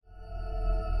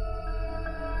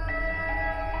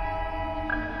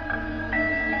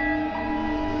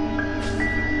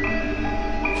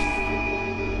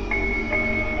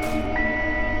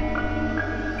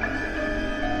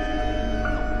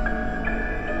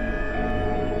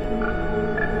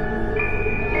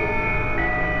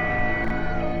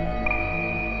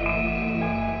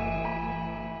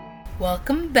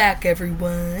Welcome back,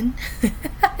 everyone.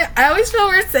 I always feel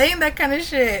we're saying that kind of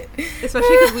shit.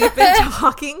 Especially because we've been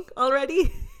talking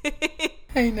already.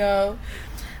 I know.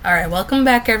 All right, welcome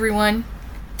back, everyone,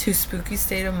 to Spooky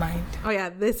State of Mind. Oh, yeah,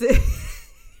 this is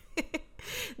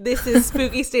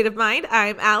Spooky State of Mind.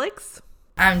 I'm Alex.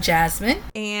 I'm Jazmin.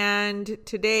 And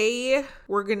today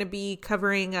we're going to be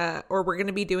covering, we're going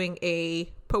to be doing a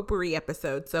potpourri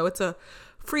episode. So it's a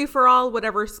free-for-all,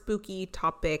 whatever spooky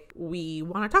topic we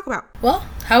want to talk about. Well,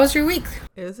 how was your week?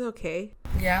 It was okay.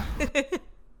 Yeah.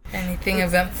 Anything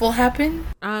eventful happen?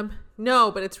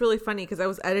 No, but it's really funny because I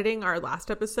was editing our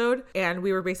last episode and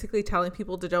we were basically telling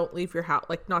people to don't leave your house,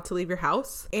 like not to leave your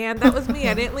house. And that was me.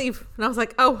 I didn't leave. And I was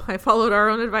like, oh, I followed our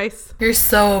own advice. You're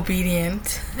so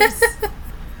obedient.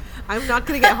 I'm not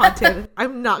going to get haunted.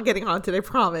 I'm not getting haunted, I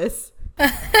promise.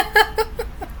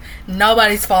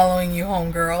 Nobody's following you home,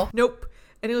 girl. Nope.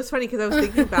 And it was funny because I was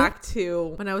thinking back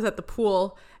to when I was at the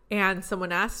pool and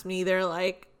someone asked me, they're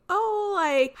like, oh,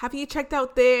 like, have you checked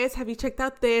out this? Have you checked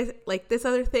out this? Like this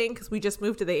other thing? Because we just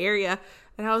moved to the area.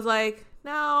 And I was like,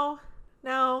 no,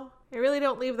 I really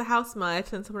don't leave the house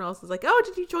much. And someone else was like, oh,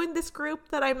 did you join this group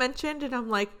that I mentioned? And I'm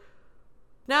like,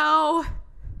 no.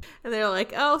 And they're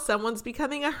like, oh, someone's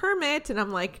becoming a hermit. And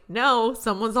I'm like, no,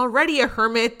 someone's already a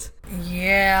hermit.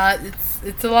 Yeah,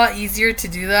 it's a lot easier to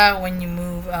do that when you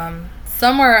move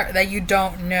somewhere that you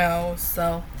don't know.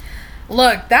 So,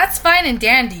 look, that's fine and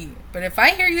dandy. But if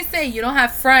I hear you say you don't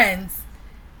have friends,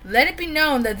 let it be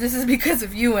known that this is because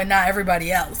of you and not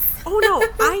everybody else. Oh, no,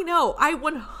 I know. I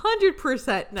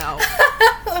 100% know.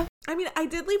 I mean, I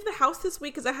did leave the house this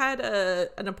week because I had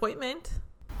an appointment.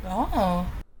 Oh.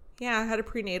 Yeah, I had a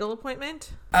prenatal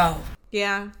appointment. Oh.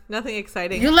 Yeah, nothing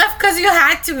exciting. You left because you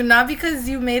had to, not because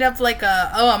you made up like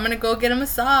I'm going to go get a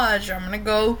massage or I'm going to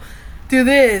go do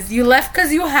this. You left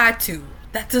because you had to.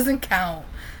 That doesn't count.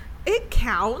 It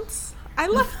counts. I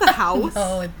left the house.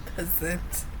 No, it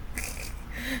doesn't.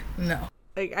 No.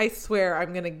 Like, I swear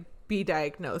I'm going to be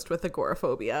diagnosed with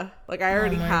agoraphobia. Like, I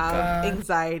already have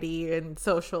anxiety and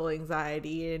social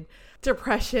anxiety and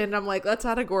depression. I'm like, let's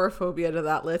add agoraphobia to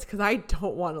that list because I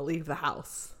don't want to leave the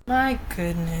house. My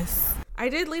goodness. I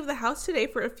did leave the house today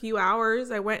for a few hours.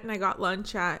 I went and I got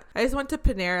lunch I just went to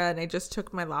Panera and I just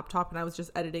took my laptop and I was just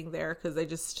editing there because I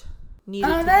just needed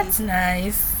to. Oh, that's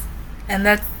nice. And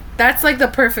that's like the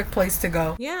perfect place to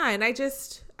go. Yeah, and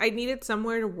I needed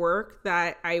somewhere to work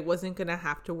that I wasn't gonna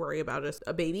have to worry about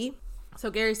a baby. So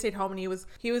Gary stayed home and he was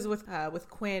with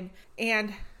Quinn.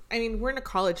 And I mean, we're in a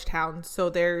college town, so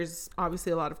there's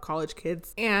obviously a lot of college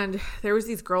kids. And there was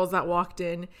these girls that walked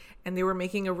in and they were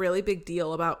making a really big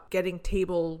deal about getting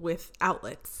table with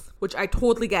outlets, which I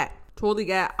totally get.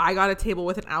 I got a table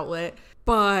with an outlet,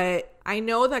 but I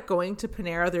know that going to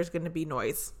Panera, there's going to be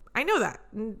noise. I know that.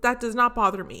 That does not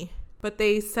bother me. But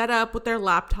they set up with their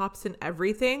laptops and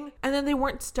everything, and then they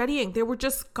weren't studying. They were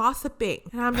just gossiping.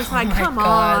 And I'm just like, come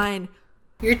on.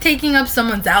 You're taking up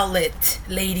someone's outlet,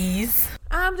 ladies.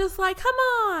 I'm just like, come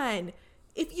on.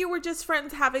 If you were just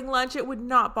friends having lunch, it would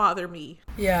not bother me.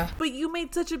 Yeah. But you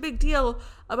made such a big deal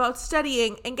about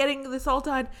studying and getting this all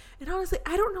done. And honestly,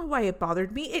 I don't know why it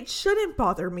bothered me. It shouldn't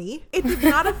bother me. It did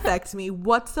not affect me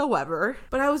whatsoever.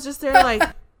 But I was just there like,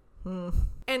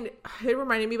 And it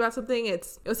reminded me about something.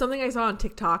 It was something I saw on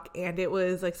TikTok. And it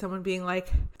was like someone being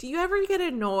like, do you ever get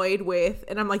annoyed with?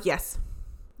 And I'm like, yes.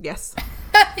 You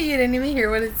didn't even hear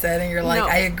what it said. And you're like, no.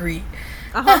 I agree.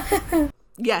 Uh-huh.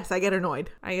 Yes, I get annoyed.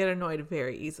 I get annoyed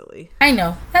very easily. I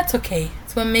know. That's okay.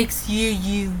 It's what makes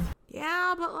you.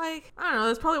 Yeah, but like, I don't know.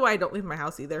 That's probably why I don't leave my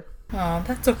house either. Oh,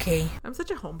 that's okay. I'm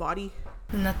such a homebody.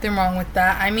 Nothing wrong with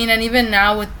that. I mean, and even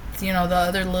now with, the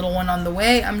other little one on the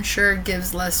way, I'm sure it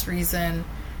gives less reason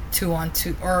to want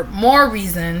to, or more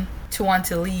reason to want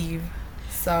to leave.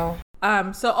 So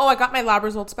I got my lab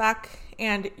results back.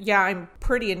 And yeah, I'm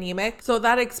pretty anemic. So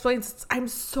that explains I'm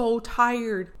so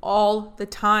tired all the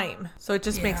time. So it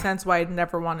just makes sense why I'd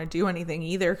never want to do anything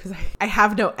either. Because I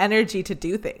have no energy to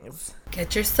do things.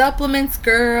 Get your supplements,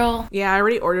 girl. Yeah, I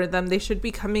already ordered them. They should be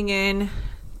coming in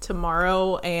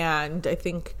tomorrow and I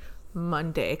think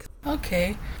Monday.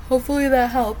 Okay. Hopefully that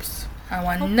helps. I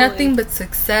want nothing but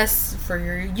success for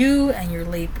you and your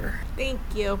labor. Thank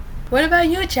you. What about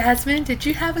you, Jazmin? Did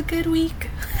you have a good week?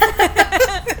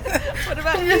 What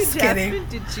about you, Jazmin?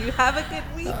 Did you have a good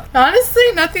week? Honestly,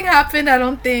 nothing happened, I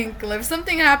don't think. If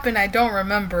something happened, I don't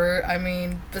remember. I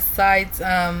mean, besides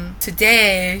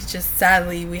today, just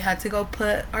sadly, we had to go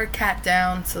put our cat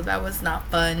down, so that was not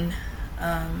fun.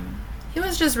 He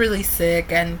was just really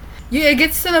sick, and it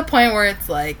gets to the point where it's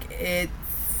like,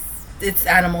 it's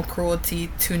animal cruelty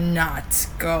to not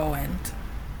go and,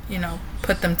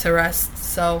 put them to rest.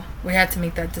 So we had to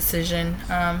make that decision.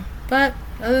 But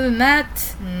other than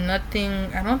that,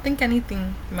 nothing. I don't think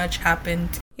anything much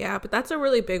happened. Yeah, but that's a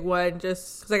really big one.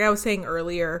 Just 'cause like I was saying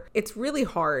earlier, it's really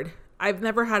hard. I've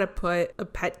never had to put a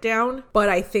pet down, but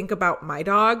I think about my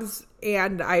dogs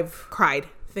and I've cried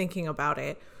thinking about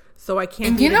it. So I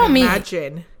can't even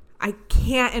imagine. I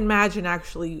can't imagine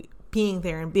actually being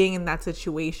there and being in that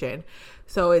situation.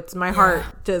 So it's my heart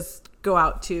just go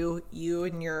out to you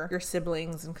and your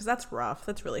siblings, and because that's rough.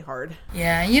 That's really hard.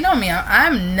 Yeah, you know me.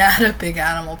 I'm not a big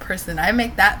animal person. I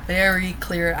make that very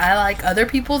clear. I like other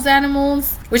people's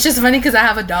animals, which is funny because I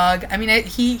have a dog. I mean,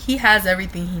 he has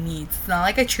everything he needs. It's not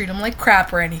like I treat him like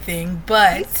crap or anything,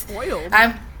 but he's spoiled.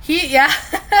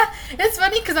 It's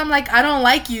funny because I'm like, I don't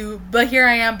like you, but here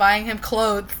I am buying him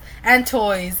clothes and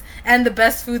toys and the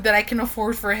best food that I can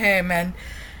afford for him, and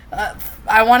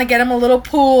I want to get him a little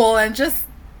pool and just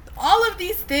all of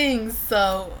these things.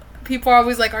 So people are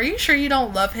always like, are you sure you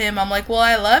don't love him? I'm like, well,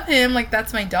 I love him, like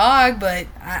that's my dog, but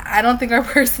I don't think our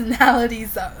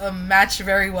personalities match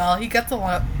very well. He gets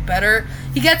along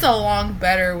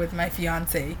better with my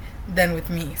fiance than with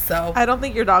me. So I don't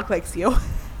think your dog likes you.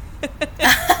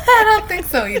 I don't think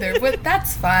so either, but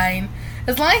that's fine.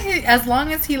 As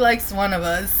long as he likes one of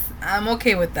us, I'm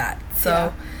okay with that. So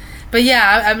yeah. But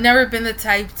yeah, I've never been the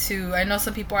type to, I know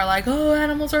some people are like, oh,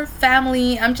 animals are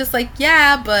family. I'm just like,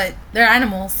 yeah, but they're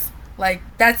animals. Like,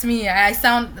 that's me.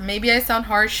 Maybe I sound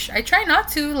harsh. I try not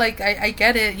to. Like, I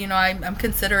get it. You know, I'm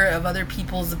considerate of other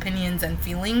people's opinions and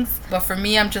feelings. But for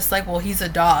me, I'm just like, well, he's a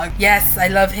dog. Yes, I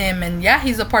love him. And yeah,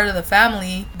 he's a part of the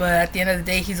family. But at the end of the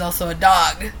day, he's also a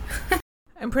dog.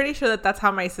 I'm pretty sure that's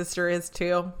how my sister is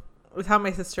too. With how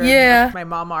my sister and my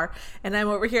mom are. And I'm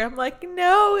over here, I'm like,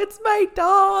 no, it's my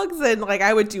dogs. And like,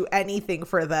 I would do anything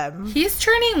for them. He's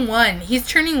turning 1. He's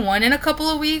turning 1 in a couple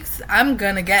of weeks. I'm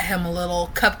gonna get him a little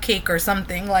cupcake or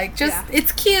something. Like,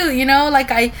 it's cute, you know?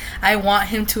 Like, I want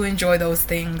him to enjoy those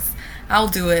things. I'll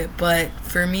do it. But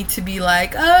for me to be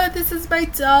like, oh, this is my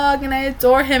dog and I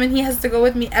adore him and he has to go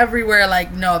with me everywhere.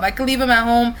 Like, no, if I could leave him at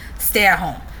home, stay at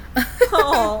home.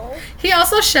 He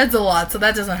also sheds a lot, so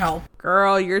that doesn't help.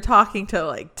 Girl, you're talking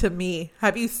to me.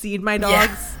 Have you seen my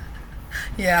dogs?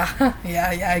 Yeah,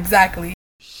 exactly.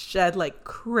 Shed like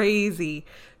crazy.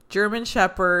 German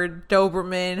Shepherd,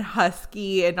 Doberman,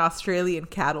 Husky, and Australian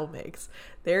cattle mix.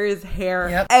 There is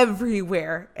hair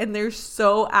everywhere, and they're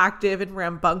so active and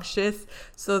rambunctious,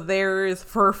 so there's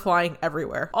fur flying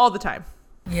everywhere all the time.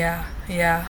 Yeah.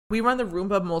 We run the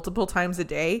Roomba multiple times a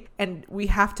day, and we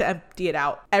have to empty it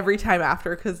out every time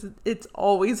after because it's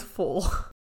always full.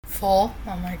 Full?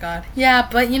 Oh my god. Yeah,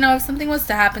 but you know, if something was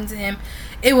to happen to him,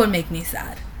 it would make me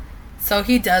sad. So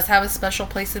he does have a special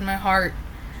place in my heart.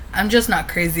 I'm just not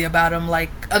crazy about him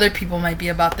like other people might be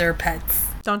about their pets.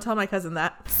 Don't tell my cousin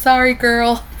that. Sorry,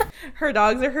 girl. Her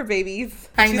dogs are her babies.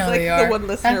 I know they are. She's like the one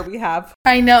listener we have.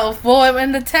 I know. Well,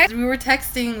 in the text, we were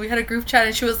texting, we had a group chat,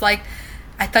 and she was like,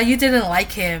 I thought you didn't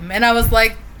like him. And I was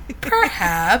like,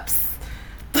 perhaps.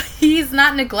 But he's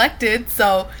not neglected,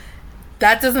 so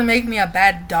that doesn't make me a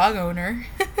bad dog owner.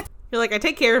 You're like, I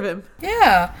take care of him.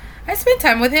 Yeah. I spend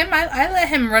time with him. I let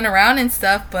him run around and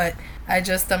stuff, but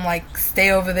I'm like,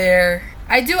 stay over there.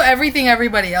 I do everything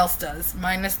everybody else does,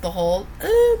 minus the whole,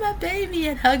 oh, my baby,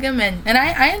 and hug him. And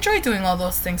I enjoy doing all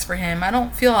those things for him. I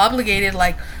don't feel obligated,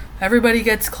 like, everybody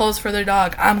gets clothes for their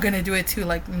dog, I'm going to do it too.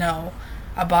 Like, no.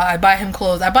 I buy him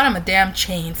clothes. I bought him a damn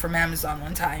chain from Amazon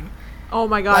one time. Oh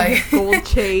my god, his gold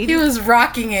chain. He was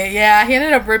rocking it. Yeah, he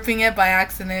ended up ripping it by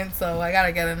accident, so I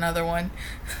gotta get another one.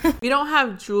 We don't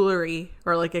have jewelry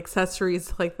or like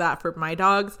accessories like that for my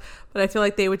dogs, but I feel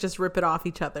like they would just rip it off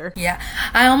each other. Yeah,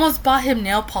 I almost bought him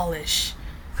nail polish.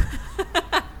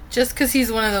 Just because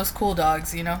he's one of those cool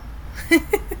dogs, you know?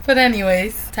 But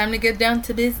anyways, time to get down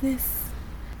to business.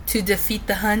 To defeat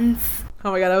the Huns.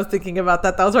 Oh my god, I was thinking about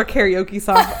that. That was our karaoke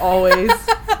song always.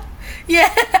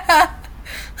 Yeah.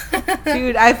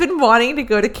 Dude, I've been wanting to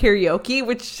go to karaoke,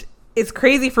 which is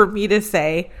crazy for me to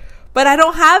say, but I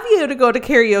don't have you to go to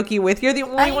karaoke with. You're the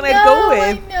only one I'd go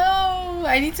with. I know.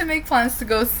 I need to make plans to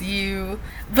go see you.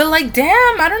 But like,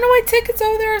 damn, I don't know why tickets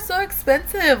over there are so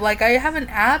expensive. Like, I have an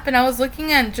app and I was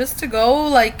looking at just to go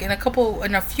like in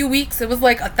a few weeks, it was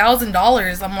like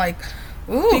 $1,000. I'm like,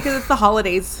 ooh. Because it's the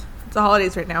holidays. It's the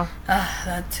holidays right now.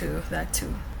 That too.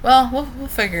 Well, we'll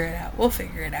figure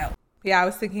it out. Yeah, I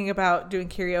was thinking about doing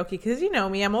karaoke because you know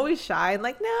me, I'm always shy and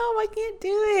like, no, I can't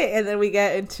do it. And then we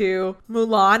get into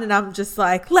Mulan and I'm just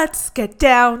like, let's get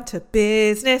down to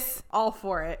business. All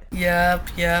for it. Yep.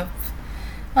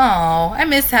 Oh, I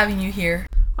miss having you here.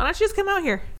 Why don't you just come out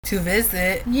here? To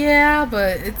visit. Yeah,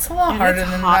 but it's a lot harder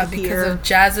than that because of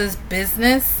Jazz's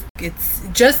business. it's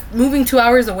just moving 2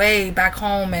 hours away back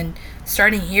home and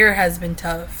starting here has been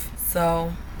tough.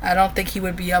 So I don't think he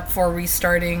would be up for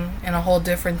restarting in a whole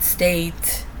different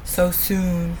state so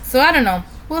soon. So I don't know.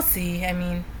 We'll see. I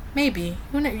mean, maybe.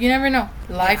 You never know.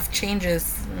 Life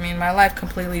changes. I mean, my life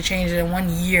completely changed in 1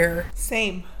 year.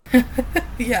 Same.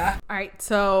 Yeah. All right,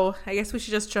 so I guess we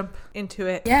should just jump into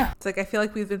it. Yeah. It's like, I feel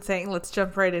like we've been saying, let's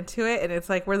jump right into it. And it's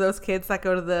like, we're those kids that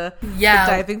go to the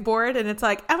diving board and it's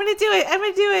like, I'm going to do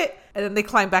it. And then they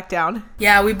climb back down.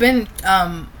 Yeah, we've been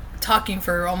talking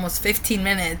for almost 15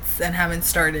 minutes and haven't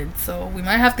started. So we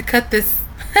might have to cut this.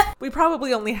 We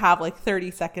probably only have like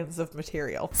 30 seconds of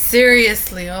material.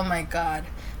 Seriously. Oh my God.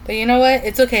 But you know what?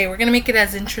 It's okay. We're going to make it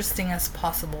as interesting as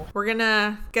possible. We're going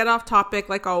to get off topic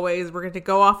like always. We're going to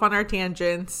go off on our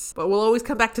tangents. But we'll always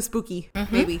come back to spooky.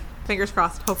 Mm-hmm. Maybe. Fingers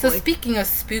crossed, hopefully. So speaking of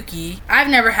spooky, I've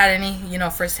never had any,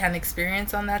 firsthand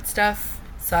experience on that stuff.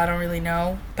 So I don't really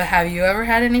know. But have you ever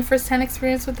had any firsthand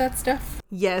experience with that stuff?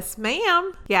 Yes,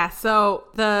 ma'am. Yeah, so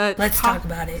Let's talk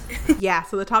about it. Yeah,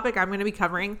 so the topic I'm going to be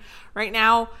covering right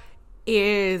now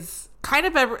is kind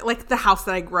of like the house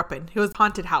that I grew up in. It was a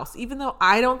haunted house. Even though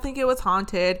I don't think it was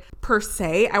haunted per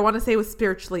se, I want to say it was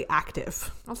spiritually active.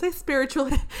 I'll say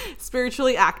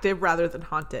spiritually active rather than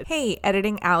haunted. Hey,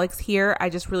 editing Alex here. I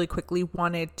just really quickly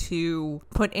wanted to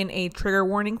put in a trigger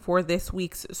warning for this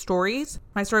week's stories.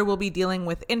 My story will be dealing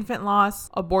with infant loss,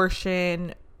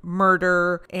 abortion,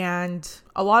 murder, and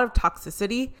a lot of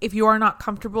toxicity. If you are not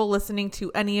comfortable listening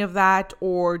to any of that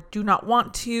or do not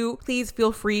want to, please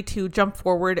feel free to jump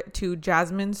forward to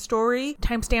Jazmin's story.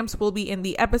 Timestamps will be in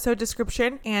the episode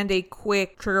description. And a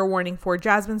quick trigger warning for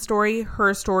Jazmin's story.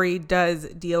 Her story does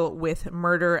deal with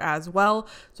murder as well.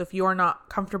 So if you are not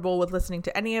comfortable with listening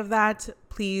to any of that,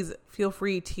 please feel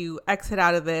free to exit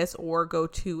out of this or go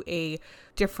to a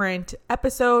different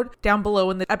episode. Down below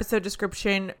in the episode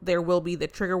description, there will be the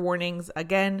trigger warnings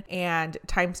again and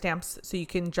timestamps so you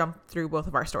can jump through both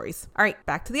of our stories. All right,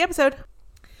 back to the episode.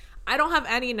 I don't have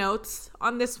any notes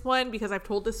on this one because I've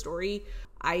told this story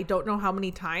I don't know how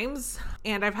many times,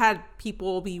 and I've had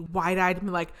people be wide-eyed and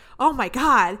be like, oh my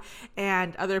God,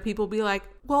 and other people be like,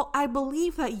 well, I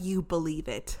believe that you believe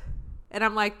it. And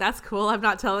I'm like, that's cool. I'm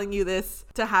not telling you this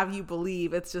to have you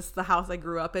believe. It's just the house I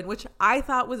grew up in, which I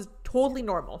thought was totally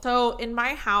normal. So in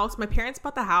my house, my parents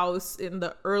bought the house in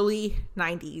the early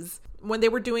 90s. When they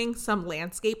were doing some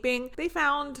landscaping, they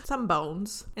found some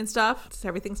bones and stuff. So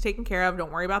everything's taken care of.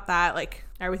 Don't worry about that. Like,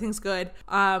 everything's good.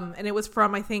 And it was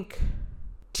from, I think,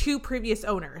 2 previous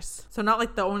owners. So not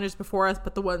like the owners before us,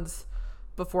 but the ones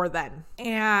before then.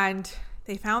 And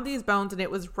they found these bones and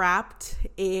it was wrapped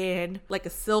in like a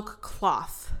silk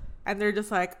cloth. And they're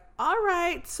just like, all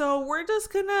right, so we're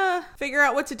just gonna figure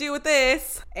out what to do with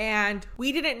this. And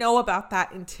we didn't know about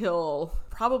that until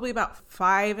probably about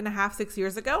 5.5, 6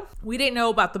 years ago. We didn't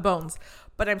know about the bones.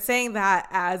 But I'm saying that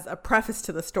as a preface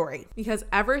to the story because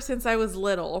ever since I was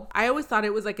little, I always thought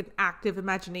it was like an active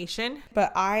imagination,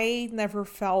 but I never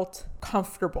felt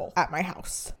comfortable at my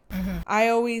house. Mm-hmm. I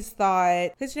always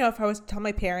thought, because, if I was to tell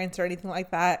my parents or anything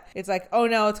like that, it's like, oh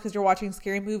no, it's because you're watching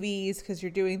scary movies, because you're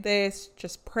doing this,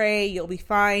 just pray, you'll be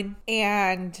fine.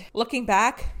 And looking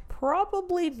back,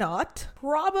 probably not.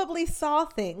 Probably saw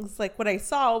things. Like what I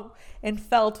saw and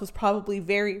felt was probably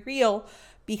very real.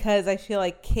 Because I feel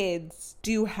like kids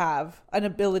do have an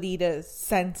ability to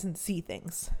sense and see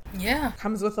things. Yeah.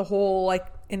 Comes with a whole like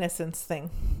innocence thing.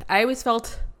 I always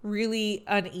felt really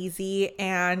uneasy,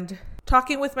 and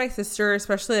talking with my sister,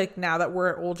 especially like now that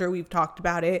we're older, we've talked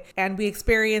about it and we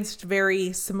experienced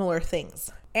very similar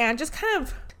things. And just kind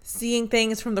of seeing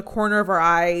things from the corner of our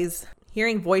eyes,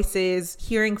 hearing voices,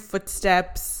 hearing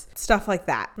footsteps, stuff like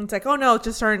that. And it's like, oh no, it's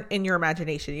just aren't in your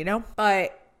imagination,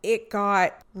 But it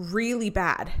got really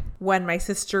bad when my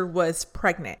sister was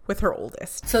pregnant with her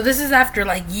oldest. So this is after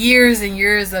like years and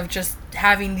years of just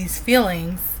having these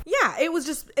feelings. Yeah, it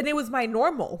was my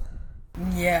normal.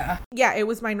 Yeah. Yeah, it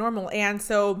was my normal. And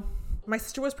so my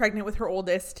sister was pregnant with her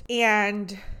oldest,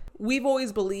 and we've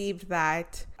always believed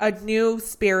that a new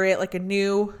spirit, like a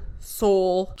new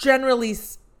soul, generally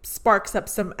sparks up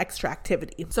some extra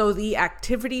activity. So the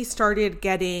activity started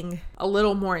getting a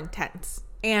little more intense.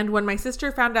 And when my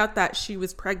sister found out that she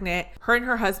was pregnant, her and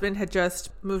her husband had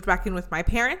just moved back in with my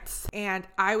parents, and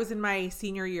I was in my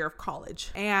senior year of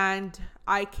college. And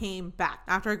I came back.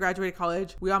 After I graduated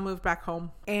college, we all moved back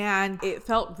home, and it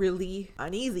felt really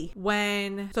uneasy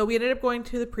so we ended up going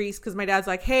to the priest because my dad's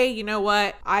like, hey, you know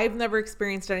what? I've never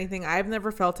experienced anything. I've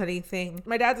never felt anything.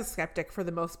 My dad's a skeptic for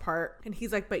the most part. And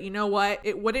he's like, but you know what?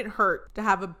 It wouldn't hurt to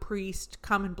have a priest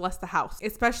come and bless the house,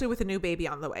 especially with a new baby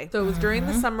on the way. So it was during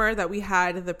the summer that we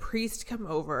had the priest come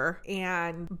over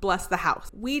and bless the house.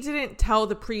 We didn't tell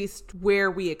the priest where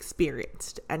we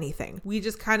experienced anything. We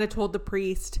just kind of told the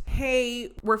priest,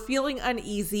 hey, we're feeling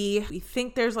uneasy. We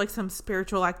think there's like some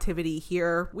spiritual activity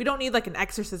here. We don't need like an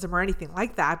exorcism or anything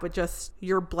like that, but just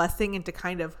your blessing and to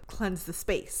kind of cleanse the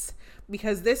space.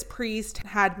 Because this priest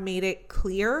had made it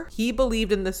clear he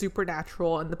believed in the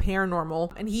supernatural and the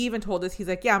paranormal. And he even told us, he's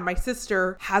like, yeah, my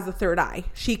sister has a third eye.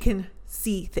 She can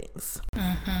see things.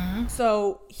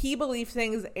 So he believed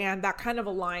things, and that kind of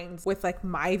aligns with like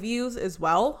my views as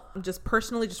well. Just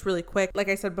personally, just really quick, like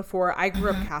I said before, I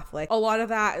grew up Catholic. A lot of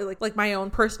that, like my own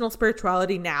personal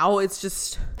spirituality now, it's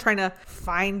just trying to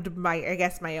find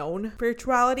my own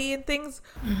spirituality and things.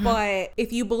 But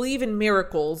if you believe in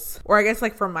miracles, or I guess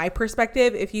like from my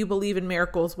perspective, if you believe in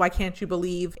miracles, why can't you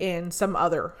believe in some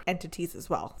other entities as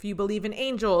well? If you believe in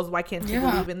angels, why can't you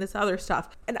believe in this other stuff?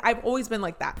 And I've always been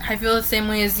like that. I feel the same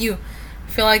way as you.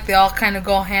 I feel like they all kind of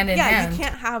go hand in hand. Yeah, you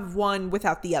can't have one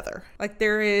without the other. Like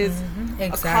there is a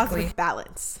cosmic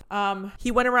balance.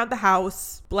 He went around the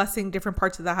house blessing different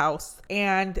parts of the house,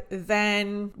 and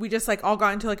then we just like all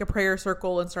got into like a prayer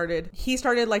circle and he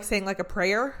started like saying like a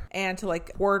prayer and to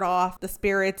like ward off the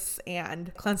spirits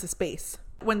and cleanse the space.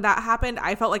 When that happened,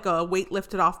 I felt like a weight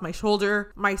lifted off my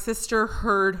shoulder. My sister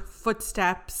heard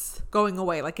footsteps going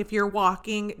away. Like if you're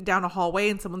walking down a hallway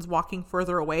and someone's walking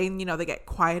further away and, you know, they get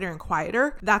quieter and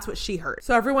quieter, that's what she heard.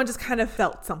 So everyone just kind of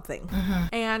felt something.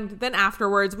 And then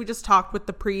afterwards, we just talked with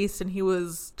the priest, and he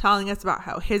was telling us about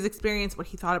how his experience, what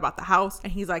he thought about the house.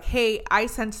 And he's like, hey, I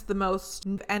sensed the most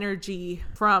energy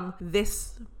from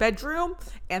this bedroom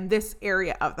and this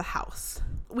area of the house.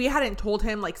 We hadn't told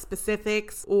him like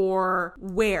specifics or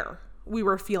where we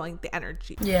were feeling the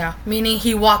energy. Yeah, meaning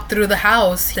he walked through the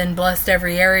house and blessed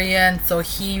every area, and so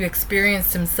he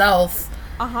experienced himself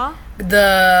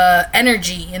the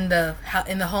energy in the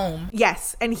home.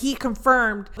 Yes, and he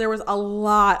confirmed there was a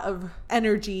lot of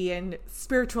energy and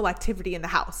spiritual activity in the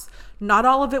house. Not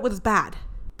all of it was bad.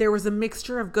 There was a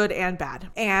mixture of good and bad.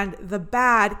 And the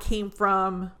bad came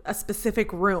from a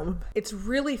specific room. It's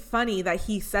really funny that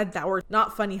he said that word.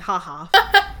 Not funny, haha.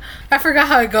 I forgot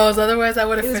how it goes. Otherwise, I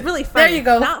would have... It was really funny. There you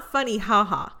go. Not funny,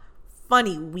 haha.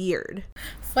 Funny, weird.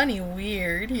 Funny,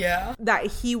 weird, yeah. That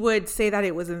he would say that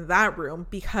it was in that room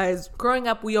because growing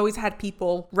up, we always had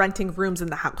people renting rooms in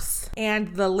the house.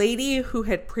 And the lady who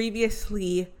had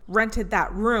previously rented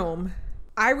that room...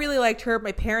 I really liked her.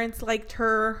 My parents liked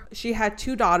her. She had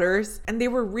 2 daughters, and they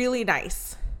were really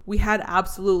nice. We had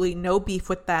absolutely no beef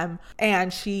with them,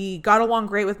 and she got along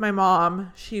great with my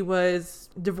mom. She was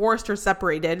divorced or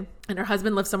separated, and her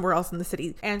husband lived somewhere else in the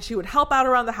city, and she would help out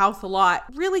around the house a lot.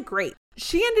 Really great.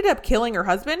 She ended up killing her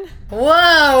husband.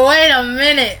 Whoa, wait a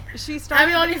minute. I've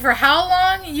known you for how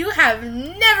long? You have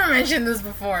never mentioned this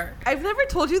before. I've never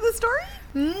told you this story?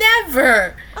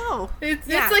 Never. Oh. It's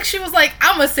like she was like,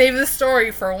 I'm going to save this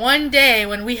story for one day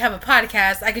when we have a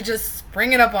podcast. I could just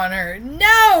bring it up on her.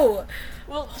 No.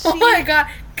 Well, oh my God.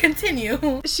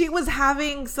 Continue. She was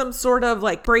having some sort of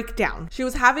like breakdown. She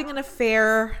was having an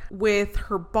affair with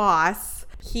her boss.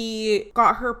 He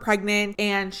got her pregnant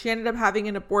and she ended up having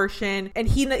an abortion, and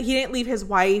he didn't leave his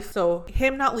wife. So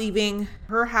him not leaving,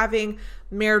 her having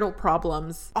marital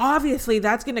problems, obviously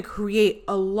that's going to create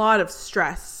a lot of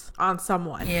stress on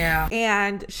someone. Yeah.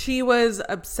 And she was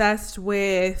obsessed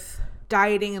with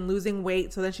dieting and losing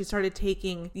weight, so then she started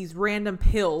taking these random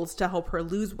pills to help her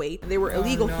lose weight. They were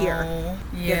illegal here.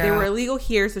 Yeah, they were illegal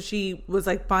here, so she was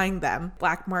like buying them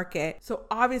black market. So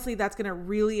obviously that's gonna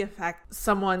really affect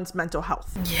someone's mental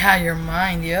health. Yeah, your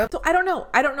mind. Yep. So I don't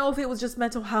know if it was just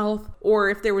mental health or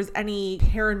if there was any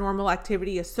paranormal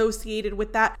activity associated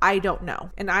with that. I don't know,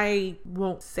 and I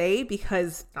won't say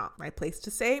because it's not my place to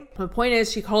say. The point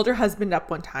is, she called her husband up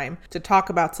one time to talk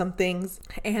about some things,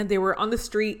 and they were on the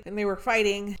street and they were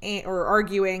fighting or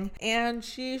arguing, and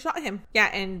she shot him. Yeah,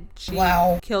 and she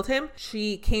killed him.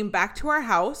 She came back to our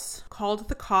house, called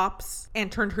the cops,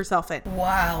 and turned herself in.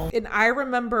 Wow. And I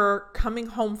remember coming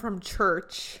home from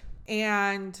church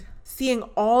and seeing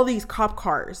all these cop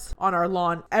cars on our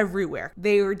lawn everywhere.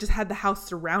 They just had the house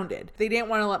surrounded. They didn't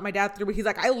want to let my dad through, but he's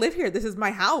like, I live here. This is my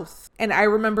house. And I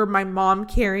remember my mom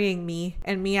carrying me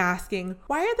and me asking,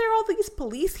 why are there all these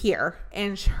police here?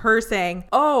 And her saying,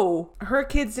 oh, her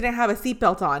kids didn't have a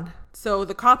seatbelt on. So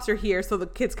the cops are here so the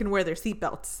kids can wear their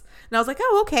seatbelts. And I was like,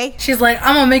 oh, okay. She's like,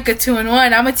 I'm gonna make a 2-in-1.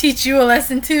 I'm gonna teach you a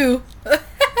lesson too.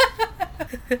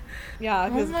 Yeah.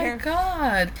 Oh my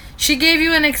God. She gave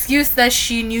you an excuse that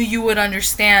she knew you would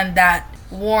understand that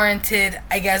warranted,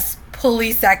 I guess,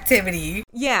 police activity.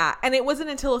 Yeah, and it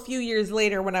wasn't until a few years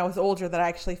later when I was older that I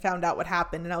actually found out what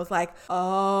happened, and I was like,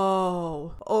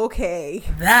 oh, okay.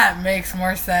 That makes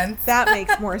more sense. That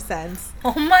makes more sense.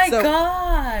 Oh my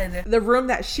God. The room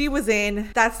that she was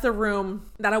in, that's the room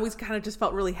that always kind of just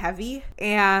felt really heavy,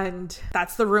 and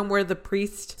that's the room where the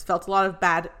priest felt a lot of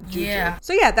bad juju. Yeah.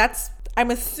 So yeah, I'm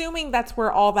assuming that's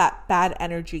where all that bad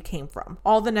energy came from.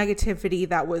 All the negativity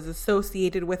that was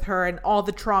associated with her and all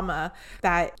the trauma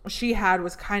that she had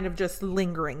was kind of just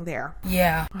lingering there.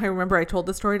 Yeah. I remember I told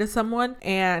the story to someone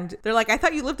and they're like, I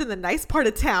thought you lived in the nice part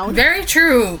of town. Very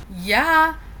true.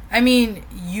 Yeah. I mean,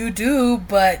 you do,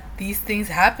 but these things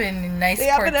happen in nice parts too. They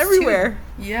happen everywhere.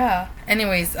 Yeah.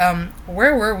 Anyways,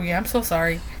 where were we? I'm so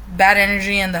sorry. Bad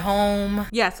energy in the home.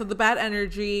 Yeah, so the bad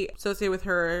energy associated with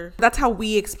her, that's how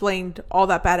we explained all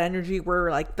that bad energy. We're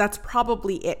like, that's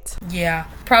probably it. Yeah,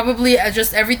 probably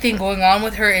just everything going on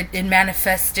with her, it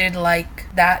manifested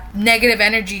like that negative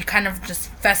energy kind of just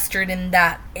festered in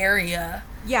that area.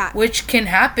 Yeah. Which can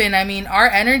happen. I mean, our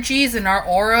energies and our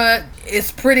aura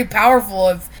is pretty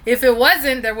powerful. If it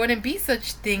wasn't, there wouldn't be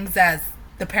such things as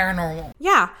the paranormal.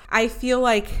 Yeah, I feel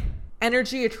like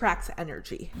energy attracts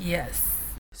energy. Yes.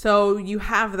 So you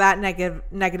have that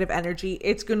negative energy,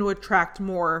 it's going to attract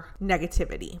more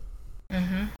negativity.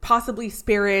 Mm-hmm. Possibly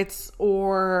spirits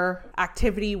or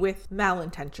activity with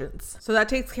malintentions. So that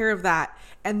takes care of that.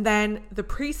 And then the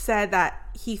priest said that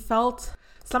he felt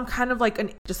some kind of like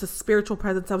just a spiritual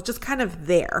presence that was just kind of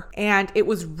there. And it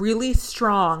was really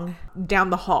strong down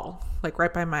the hall, like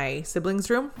right by my siblings'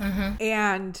 room. Mm-hmm.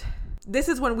 And this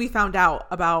is when we found out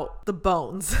about the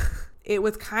bones. It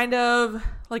was kind of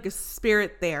like a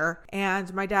spirit there.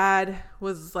 And my dad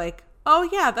was like, oh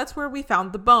yeah, that's where we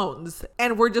found the bones.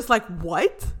 And we're just like,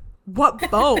 what? What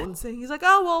bones? And he's like,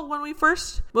 oh, well, when we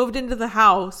first moved into the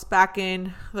house back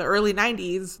in the early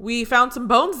 90s, we found some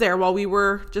bones there while we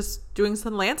were just doing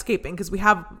some landscaping because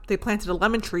they planted a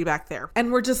lemon tree back there.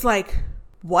 And we're just like,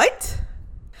 what?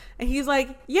 And he's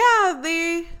like, yeah,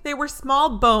 they were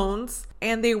small bones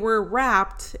and they were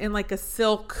wrapped in like a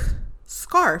silk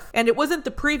scarf. And it wasn't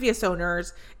the previous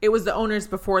owners, it was the owners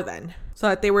before then. So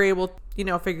that they were able,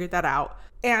 figure that out.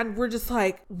 And we're just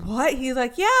like, what? He's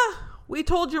like, yeah, we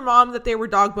told your mom that they were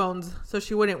dog bones so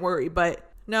she wouldn't worry. But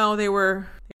no, they were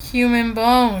human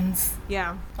bones.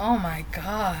 Yeah. Oh my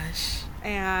gosh.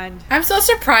 And I'm so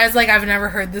surprised, like, I've never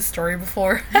heard this story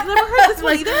before. You've never heard this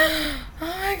one either? Oh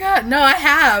my God. No, I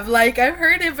have. Like, I've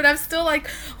heard it, but I'm still like,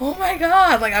 oh my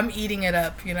God. Like, I'm eating it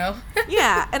up,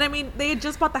 Yeah. And I mean, they had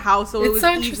just bought the house, so it was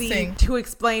so easy to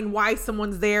explain why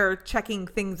someone's there checking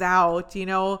things out,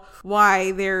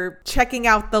 why they're checking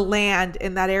out the land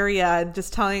in that area and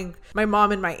just telling my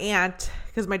mom and my aunt,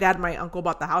 because my dad and my uncle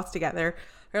bought the house together.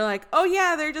 They're like, oh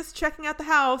yeah, they're just checking out the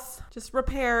house, just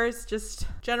repairs, just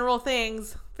general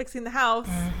things, fixing the house.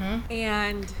 Mm-hmm.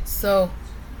 And so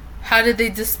how did they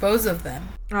dispose of them?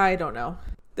 I don't know.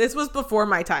 This was before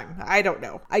my time. I don't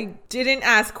know. I didn't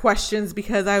ask questions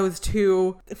because I was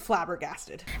too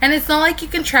flabbergasted. And it's not like you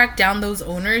can track down those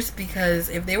owners, because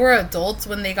if they were adults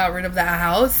when they got rid of that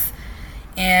house,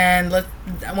 and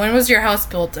when was your house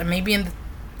built? Maybe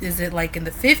is it like in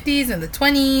the 50s, in the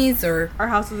 20s, or... Our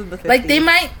house was in the 50s. Like, they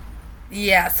might...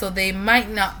 Yeah, so they might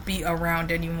not be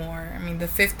around anymore. I mean, the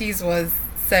 50s was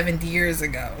 70 years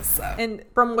ago, so... And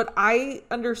from what I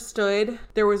understood,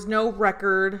 there was no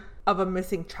record of a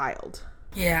missing child.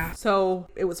 Yeah. So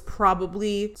it was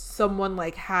probably someone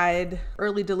like had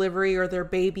early delivery, or their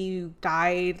baby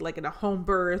died like in a home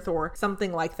birth or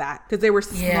something like that. Because they were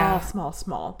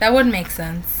small. That would make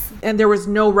sense. And there was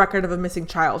no record of a missing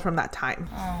child from that time.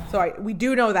 Oh. So we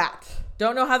do know that.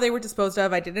 Don't know how they were disposed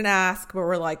of. I didn't ask, but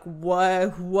we're like,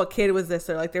 what kid was this?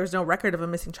 They're like, there's no record of a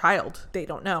missing child. They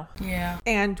don't know. Yeah.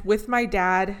 And with my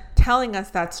dad telling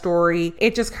us that story,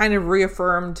 it just kind of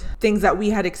reaffirmed things that we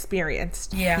had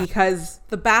experienced. Yeah. Because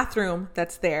the bathroom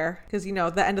that's there, because,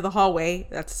 the end of the hallway,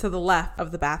 that's to the left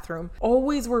of the bathroom,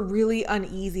 always were really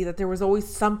uneasy, that there was always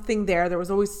something there. There was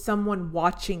always someone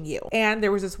watching you. And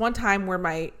there was this one time where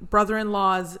my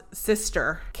brother-in-law's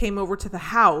sister came over to the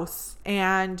house,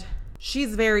 and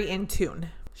she's very in tune.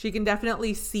 She can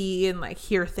definitely see and like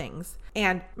hear things.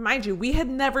 And mind you, we had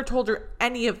never told her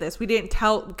any of this. We didn't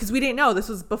tell, because we didn't know. This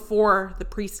was before the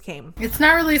priest came. It's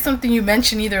not really something you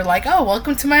mention either, like, oh,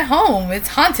 welcome to my home. It's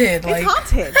haunted. It's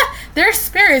haunted. There's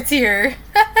spirits here.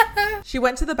 She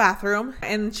went to the bathroom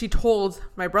and she told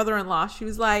my brother-in-law, she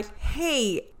was like,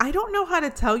 hey, I don't know how to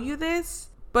tell you this,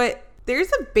 but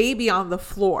there's a baby on the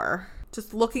floor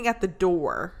just looking at the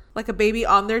door, like a baby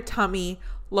on their tummy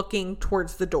looking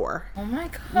towards the door. Oh my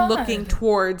God. Looking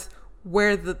towards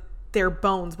where their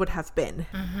bones would have been.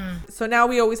 Mm-hmm. So now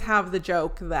we always have the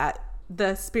joke that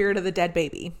the spirit of the dead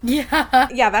baby. Yeah.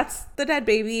 Yeah, that's the dead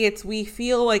baby. We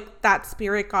feel like that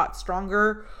spirit got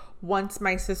stronger once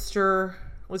my sister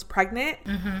was pregnant,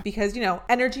 because, you know,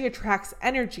 energy attracts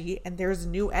energy, and there's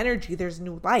new energy, there's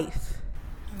new life.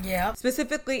 Yeah.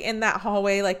 Specifically in that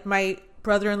hallway, like my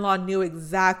brother-in-law knew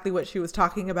exactly what she was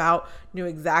talking about, knew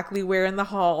exactly where in the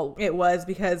hall it was,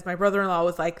 because my brother-in-law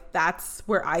was like, that's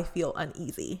where I feel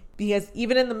uneasy. Because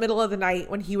even in the middle of the night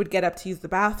when he would get up to use the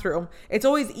bathroom, it's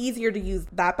always easier to use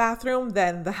that bathroom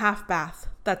than the half bath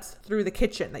that's through the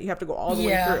kitchen that you have to go all the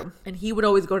way through. And he would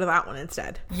always go to that one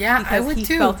instead. Yeah, because I would he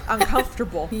too. felt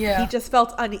uncomfortable. Yeah. He just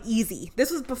felt uneasy.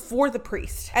 This was before the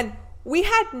priest. And we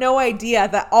had no idea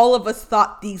that all of us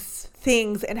thought these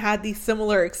things and had these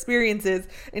similar experiences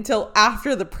until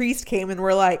after the priest came, and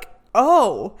we're like,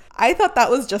 oh, I thought that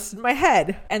was just in my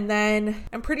head. And then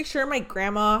I'm pretty sure my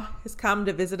grandma has come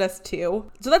to visit us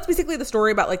too. So that's basically the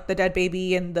story about like the dead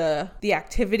baby and the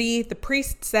activity. The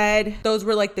priest said those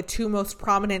were like the two most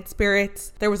prominent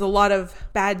spirits. There was a lot of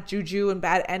bad juju and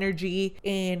bad energy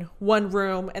in one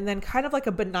room, and then kind of like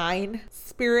a benign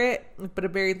spirit, but a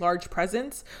very large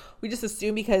presence. We just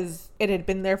assumed because it had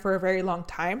been there for a very long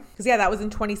time. Because yeah, that was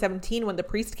in 2017 when the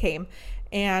priest came,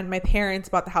 and my parents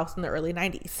bought the house in the early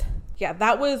 90s. Yeah,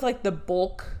 that was like the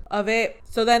bulk of it.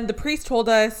 So then the priest told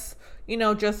us, you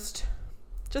know, just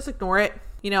ignore it.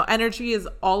 You know, energy is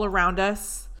all around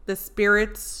us. The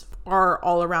spirits are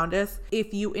all around us.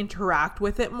 If you interact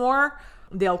with it more,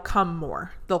 they'll come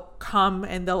more. They'll come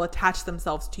and they'll attach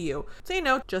themselves to you. So, you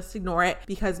know, just ignore it,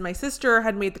 because my sister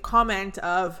had made the comment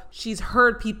of she's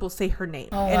heard people say her name.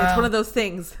 Oh, and it's one of those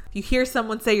things. If you hear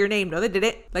someone say your name, no, they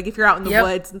didn't. Like if you're out in the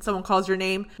woods and someone calls your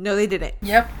name, no, they didn't.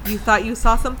 Yep. You thought you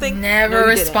saw something? Never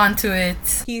respond to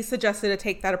it. He suggested to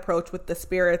take that approach with the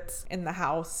spirits in the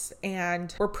house.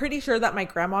 And we're pretty sure that my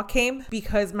grandma came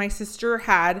because my sister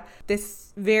had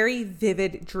this very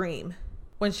vivid dream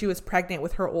when she was pregnant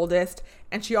with her oldest,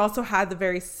 and she also had the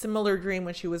very similar dream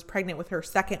when she was pregnant with her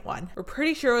second one. We're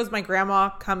pretty sure it was my grandma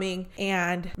coming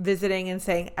and visiting and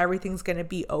saying everything's gonna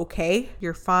be okay,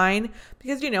 you're fine,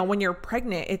 because you know when you're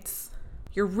pregnant,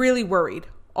 you're really worried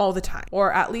all the time,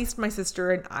 or at least my sister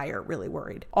and I are really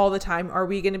worried all the time. Are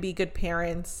we gonna be good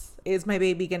parents? Is my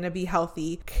baby gonna be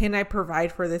healthy? Can I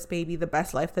provide for this baby the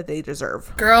best life that they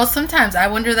deserve? Girl, sometimes I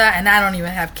wonder that, and I don't even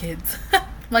have kids.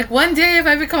 Like one day if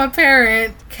I become a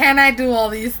parent, can I do all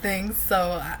these things?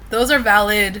 So those are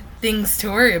valid things to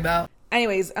worry about.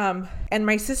 Anyways, and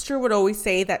my sister would always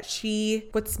say that she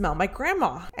would smell my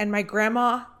grandma. And my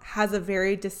grandma has a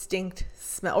very distinct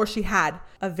smell, or she had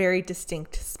a very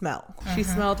distinct smell. She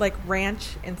smelled like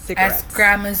ranch and cigarettes. As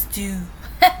grandmas do.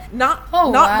 Not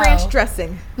ranch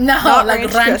dressing. No, not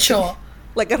like rancho. Dressing.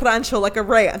 Like a rancho, like a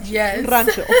ranch. Yes.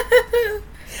 Rancho.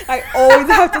 I always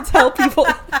have to tell people.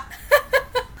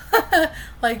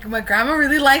 Like my grandma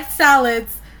really liked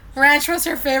salads. Ranch was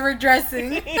her favorite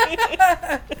dressing.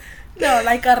 No,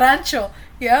 like a rancho.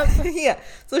 Yep. Yeah.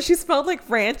 So she smelled like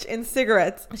ranch and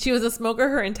cigarettes. She was a smoker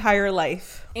her entire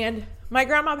life. And my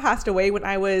grandma passed away when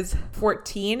I was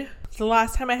 14. So the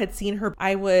last time I had seen her,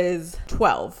 I was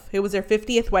 12. It was their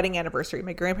 50th wedding anniversary.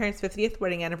 My grandparents' 50th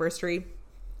wedding anniversary.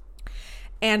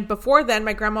 And before then,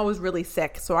 my grandma was really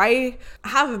sick. So I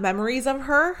have memories of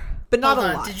her, but not a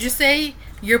lot. Did you say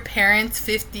your parents'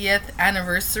 50th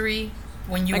anniversary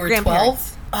when you were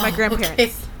 12? Oh, my grandparents.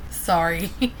 Okay.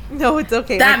 Sorry. No, it's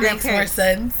okay. That makes more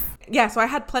sense. Yeah, so I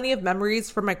had plenty of memories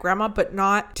from my grandma, but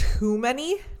not too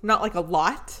many. Not like a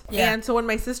lot. Yeah. And so when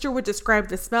my sister would describe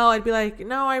the smell, I'd be like,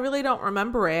 no, I really don't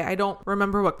remember it. I don't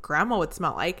remember what grandma would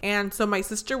smell like. And so my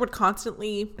sister would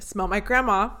constantly smell my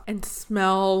grandma and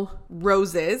smell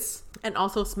roses and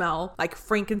also smell like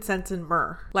frankincense and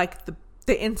myrrh, like the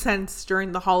incense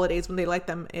during the holidays when they light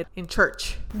them in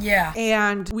church. Yeah.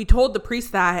 And we told the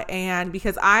priest that, and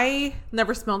because I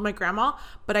never smelled my grandma,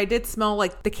 but I did smell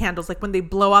like the candles, like when they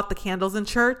blow out the candles in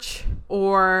church,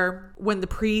 or when the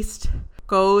priest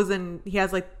goes and he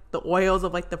has like the oils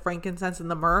of like the frankincense and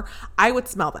the myrrh, I would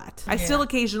smell that. I still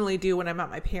occasionally do when I'm at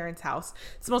my parents' house.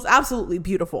 It smells absolutely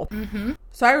beautiful. Mm-hmm.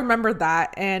 So I remember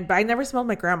that, but I never smelled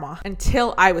my grandma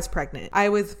until I was pregnant. I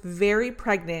was very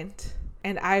pregnant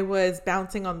and I was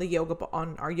bouncing on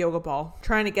on our yoga ball,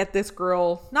 trying to get this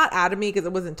girl not out of me because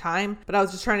it wasn't time, but I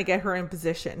was just trying to get her in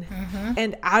position.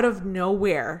 And out of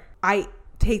nowhere, I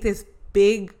take this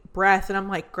big breath and I'm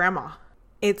like, Grandma.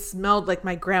 It smelled like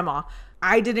my grandma.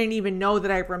 I didn't even know that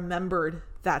I remembered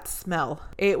that smell.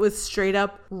 It was straight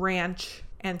up ranch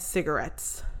and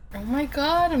cigarettes. Oh my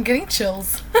God, I'm getting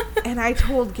chills. And I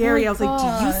told Gary, I was like,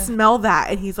 do you smell that?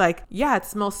 And he's like, yeah, it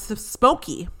smells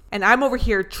smoky. And I'm over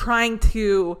here trying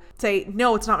to say,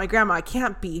 no, it's not my grandma. It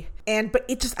can't be. But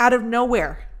it just out of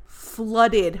nowhere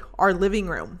flooded our living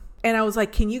room. And I was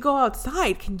like, can you go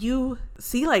outside? Can you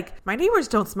see, like, my neighbors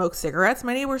don't smoke cigarettes.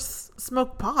 My neighbors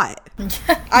smoke pot.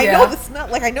 I know the smell.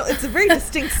 Like, I know it's a very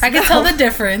distinct smell. I can tell the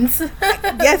difference.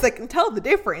 Yes, I can tell the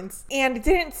difference. And it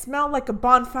didn't smell like a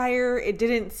bonfire. It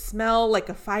didn't smell like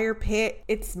a fire pit.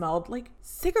 It smelled like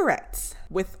cigarettes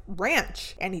with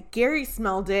ranch. And Gary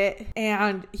smelled it,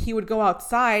 and he would go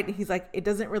outside, and he's like, it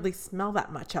doesn't really smell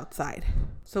that much outside.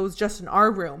 So it was just in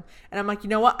our room. And I'm like, you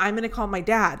know what? I'm going to call my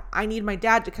dad. I need my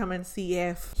dad to come and see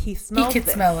if he smells it. He can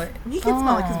smell it. He can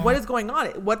smell it, because what is going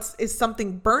on? Is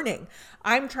something burning?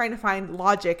 I'm trying to find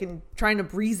logic and trying to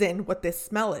reason what this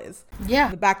smell is. Yeah.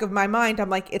 In the back of my mind, I'm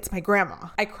like, it's my grandma.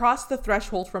 I crossed the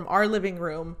threshold from our living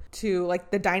room to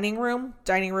like the dining room,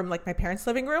 like my parents'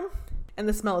 living room. And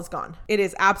the smell is gone. It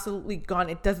is absolutely gone.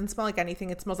 It doesn't smell like anything.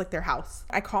 It smells like their house.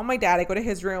 I call my dad. I go to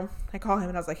his room. I call him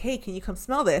and I was like, hey, can you come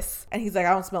smell this? And he's like, I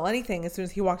don't smell anything, as soon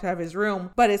as he walked out of his room.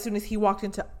 But as soon as he walked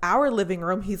into our living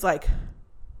room, he's like,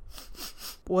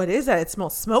 what is that? It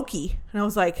smells smoky. And I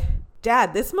was like,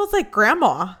 Dad, this smells like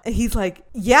grandma. And he's like,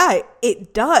 yeah,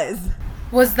 it does.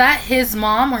 Was that his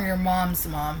mom or your mom's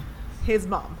mom? His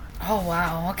mom. Oh,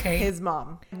 wow. Okay. His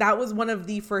mom. That was one of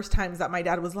the first times that my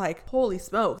dad was like, holy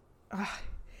smoke.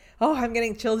 Oh, I'm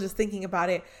getting chills just thinking about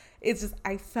it. It's just,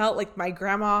 I felt like my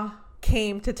grandma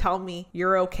came to tell me,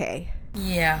 you're okay.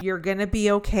 Yeah. You're gonna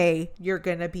be okay. You're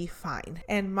gonna be fine.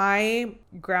 And my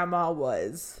grandma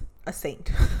was a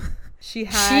saint. She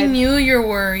knew your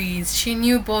worries. She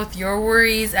knew both your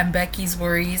worries and Becky's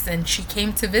worries, and she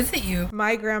came to visit you.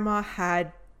 My grandma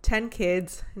had 10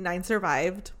 kids, 9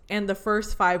 survived, and the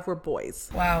first 5 were boys.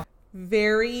 Wow.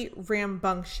 Very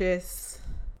rambunctious,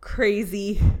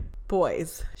 crazy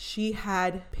boys. She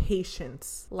had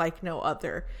patience like no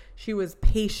other. She was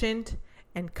patient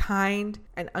and kind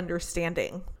and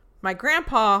understanding. My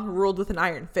grandpa ruled with an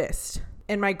iron fist,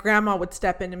 and my grandma would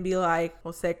step in and be like,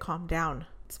 "Well, say, calm down.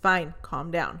 It's fine.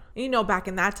 Calm down." And you know, back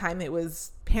in that time,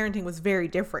 parenting was very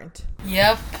different.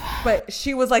 Yep. But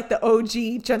she was like the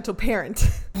OG gentle parent.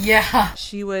 Yeah.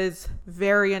 She was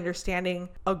very understanding,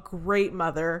 a great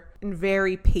mother, and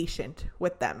very patient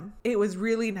with them. It was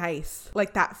really nice.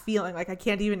 Like that feeling, like I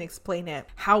can't even explain it,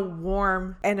 how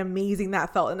warm and amazing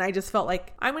that felt. And I just felt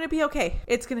like, I'm going to be okay.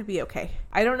 It's going to be okay.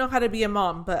 I don't know how to be a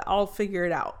mom, but I'll figure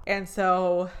it out. And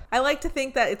so I like to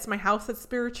think that it's my house that's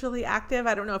spiritually active.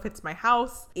 I don't know if it's my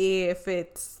house, if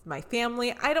it's my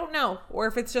family, I don't know. Or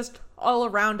if it's just all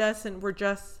around us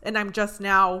and I'm just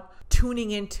now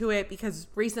tuning into it, because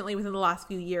recently, within the last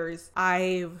few years,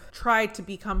 I've tried to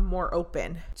become more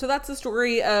open. So that's the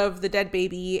story of the dead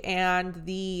baby and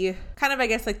the kind of, I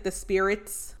guess, like the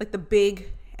spirits, like the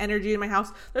big energy in my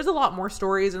house. There's a lot more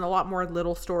stories and a lot more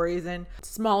little stories and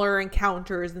smaller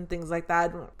encounters and things like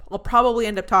that. I'll probably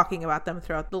end up talking about them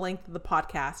throughout the length of the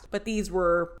podcast, but these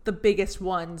were the biggest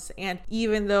ones. And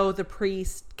even though the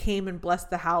priest came and blessed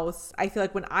the house, I feel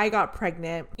like when I got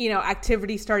pregnant,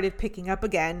 activity started picking up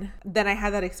again. Then I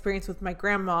had that experience with my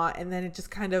grandma, and then it just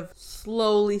kind of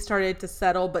slowly started to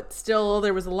settle, but still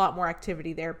there was a lot more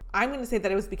activity there. I'm going to say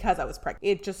that it was because I was pregnant.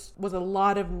 It just was a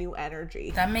lot of new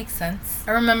energy. That makes sense.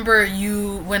 I remember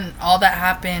when all that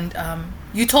happened,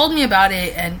 you told me about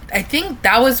it, and I think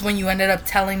that was when you ended up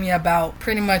telling me about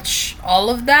pretty much all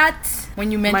of that,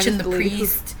 when you mentioned the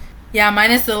priest. Yeah,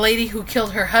 minus the lady who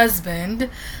killed her husband.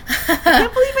 I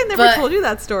can't believe I never told you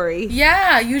that story.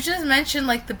 Yeah, you just mentioned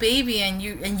like the baby, and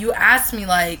you asked me,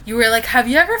 like, you were like, have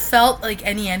you ever felt like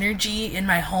any energy in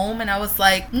my home? And I was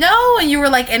like, no. And you were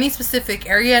like, any specific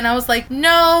area? And I was like,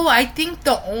 no, I think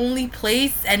the only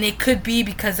place, and it could be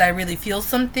because I really feel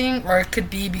something, or it could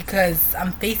be because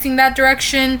I'm facing that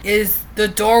direction, is the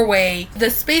doorway, the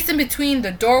space in between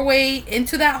the doorway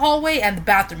into that hallway and the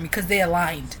bathroom, because they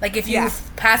aligned. Like if you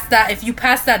pass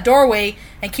that doorway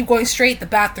and keep going straight, the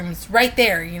bathroom's right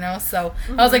there, So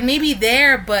I was like, maybe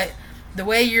there, but the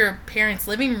way your parents'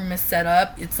 living room is set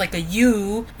up, it's like a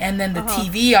U, and then the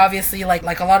TV, obviously,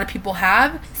 like a lot of people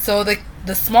have. So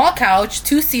the small couch,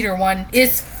 2-seater one,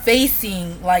 is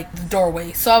facing like the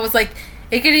doorway. So I was like,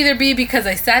 It could either be because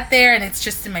I sat there and it's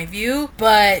just in my view,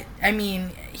 but I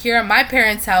mean, here at my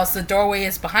parents' house, the doorway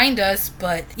is behind us,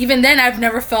 but even then I've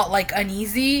never felt like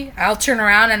uneasy. I'll turn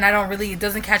around and it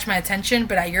doesn't catch my attention,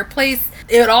 but at your place,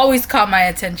 it would always caught my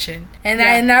attention. And,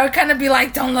 I would kind of be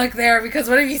like, don't look there, because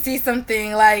what if you see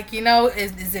something like,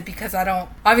 is it because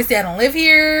obviously I don't live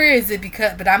here? Is it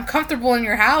but I'm comfortable in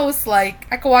your house? Like,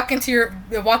 I could walk up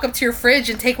to your fridge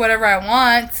and take whatever I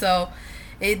want, so...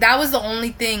 that was the only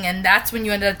thing, and that's when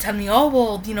you ended up telling me, oh,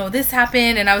 well, this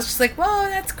happened, and I was just like, whoa,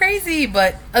 that's crazy.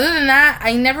 But other than that,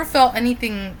 I never felt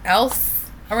anything else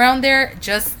around there,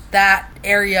 just that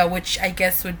area, which I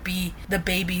guess would be the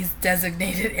baby's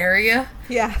designated area.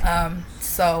 Yeah.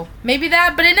 So maybe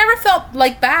that, but it never felt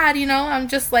like bad, I'm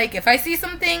just like, if I see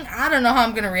something, I don't know how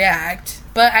I'm gonna react.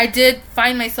 But I did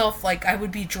find myself, like, I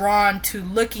would be drawn to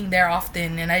looking there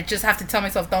often, and I just have to tell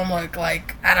myself, don't look,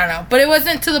 like, I don't know. But it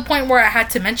wasn't to the point where I had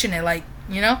to mention it, like,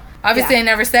 Obviously, I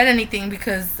never said anything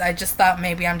because I just thought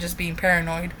maybe I'm just being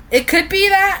paranoid. It could be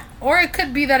that, or it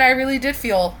could be that I really did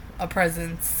feel a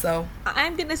presence, so.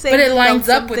 I'm gonna say, but it lines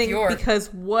up with yours.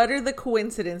 Because what are the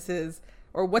coincidences?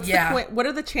 Or what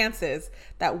are the chances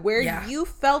that where you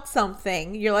felt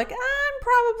something, you're like, I'm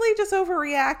probably just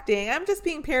overreacting, I'm just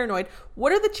being paranoid.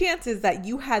 What are the chances that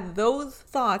you had those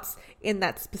thoughts in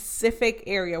that specific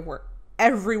area where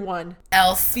everyone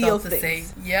else feels the same?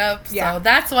 Yep. Yeah. So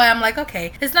that's why I'm like,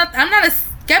 okay, I'm not a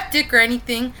skeptic or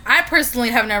anything. I personally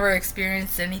have never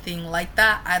experienced anything like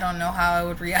that. I don't know how I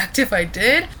would react if I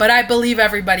did, but I believe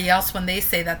everybody else when they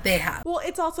say that they have. Well,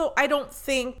 it's also, I don't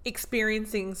think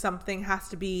experiencing something has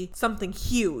to be something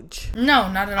huge. No,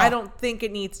 not at all. I don't think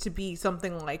it needs to be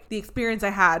something like the experience I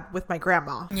had with my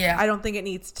grandma. Yeah. I don't think it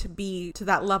needs to be to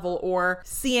that level, or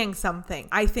seeing something.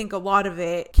 I think a lot of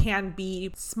it can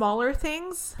be smaller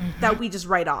things that we just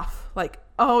write off. Like,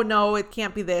 oh no, it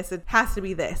can't be this, it has to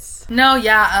be this. No,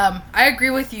 yeah, I agree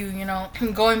with you.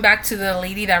 Going back to the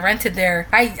lady that rented there,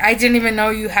 I didn't even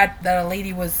know that a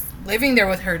lady was living there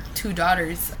with her 2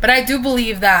 daughters. But I do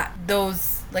believe that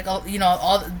those, like, all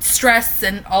the stress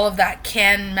and all of that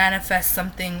can manifest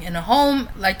something in a home.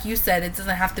 Like you said, it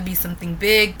doesn't have to be something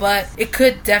big, but it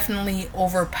could definitely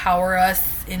overpower us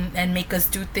and make us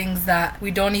do things that we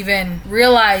don't even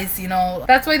realize.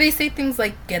 That's why they say things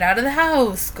like, get out of the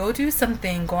house, go do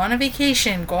something, go on a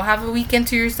vacation, go have a weekend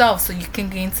to yourself so you can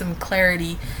gain some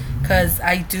clarity. Because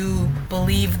I do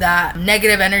believe that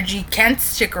negative energy can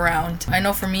stick around. I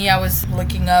know for me, I was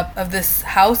looking up of this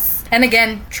house, and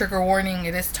again, trigger warning,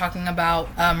 it is talking about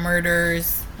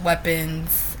murders,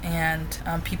 weapons, and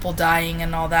people dying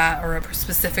and all that, or a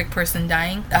specific person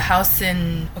dying. A house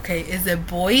in, is it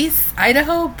Boise,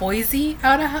 Idaho? Boise,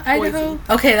 Idaho?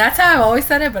 Okay, that's how I've always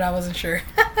said it, but I wasn't sure.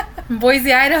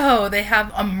 Boise, Idaho, they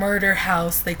have a murder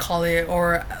house, they call it,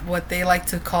 or what they like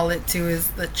to call it too is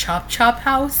the Chop Chop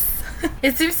House.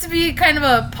 It seems to be kind of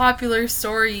a popular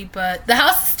story, but the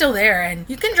house is still there, and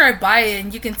you can drive by it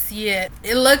and you can see it.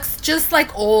 It looks just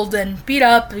like old and beat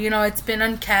up. It's been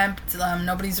unkempt.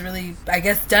 Nobody's really, I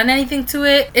guess, done anything to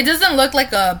it. It doesn't look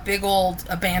like a big old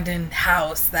abandoned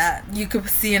house that you could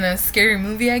see in a scary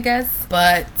movie, I guess.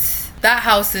 But that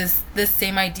house is the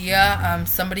same idea.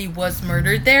 Somebody was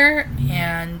murdered there,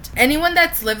 and anyone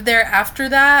that's lived there after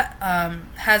that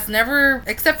has never,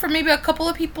 except for maybe a couple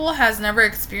of people, has never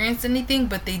experienced anything,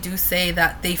 but they do say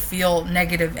that they feel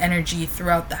negative energy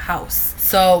throughout the house.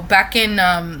 So back in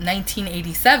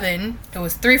 1987, it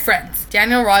was 3 friends.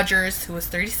 Daniel Rogers, who was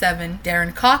 37,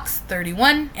 Darren Cox,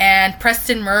 31, and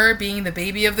Preston Myrrh, being the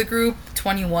baby of the group,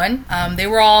 21. They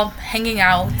were all hanging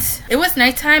out. It was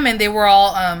nighttime, and they were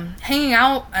all hanging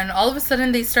out, and all of a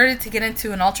sudden they started to get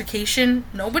into an altercation.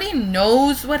 Nobody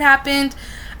knows what happened.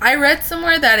 I read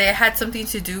somewhere that it had something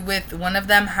to do with one of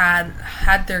them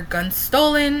had their gun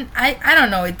stolen. I don't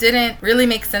know. It didn't really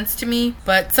make sense to me.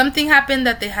 But something happened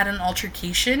that they had an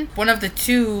altercation. One of the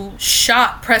 2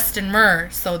 shot Preston Myrrh,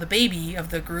 so the baby of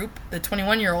the group, the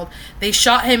 21-year-old. They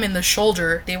shot him in the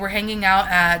shoulder. They were hanging out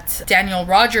at Daniel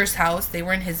Rogers' house. They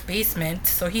were in his basement,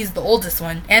 so he's the oldest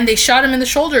one. And they shot him in the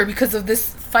shoulder because of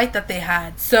this fight that they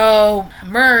had. So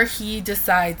Myrrh, he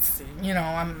decides,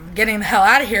 I'm getting the hell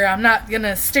out of here. I'm not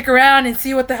gonna stick around and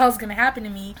see what the hell's gonna happen to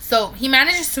me. So he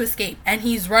manages to escape, and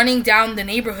he's running down the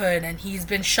neighborhood, and he's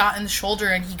been shot in the shoulder,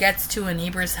 and he gets to a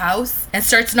neighbor's house and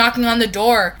starts knocking on the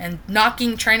door and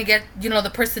trying to get,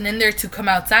 the person in there to come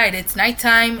outside. It's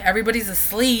nighttime, everybody's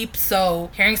asleep, so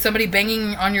hearing somebody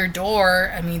banging on your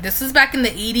door, I mean, this was back in the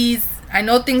 80s. I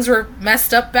know things were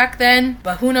messed up back then,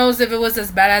 but who knows if it was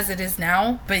as bad as it is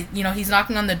now. But, he's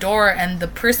knocking on the door, and the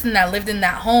person that lived in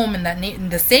that home in in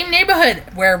the same neighborhood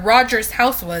where Roger's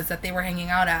house was that they were hanging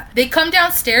out at, they come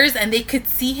downstairs and they could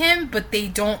see him, but they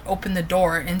don't open the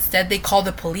door. Instead, they call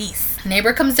the police.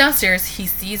 Neighbor comes downstairs, he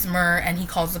sees Myrrh, and he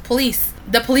calls the police.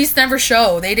 The police never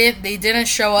show. They didn't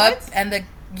show up, and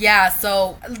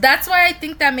so that's why I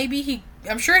think that maybe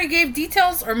I'm sure he gave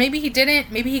details, or maybe he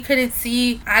didn't. Maybe he couldn't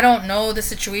see. I don't know the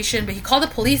situation, but he called the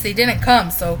police. They didn't come.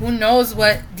 So who knows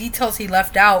what details he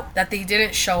left out that they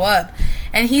didn't show up.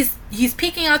 And he's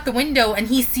peeking out the window, and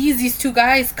he sees these two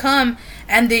guys come,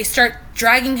 and they start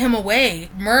dragging him away.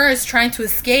 Myrrh is trying to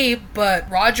escape, but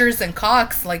Rogers and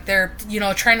Cox, they're,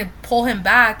 trying to pull him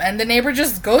back, and the neighbor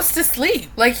just goes to sleep.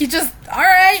 He just, all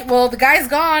right, well, the guy's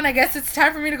gone. I guess it's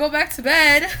time for me to go back to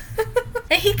bed.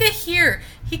 And he could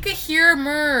hear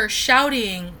Myrrh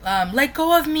shouting, let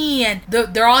go of me, and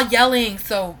they're all yelling.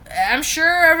 So I'm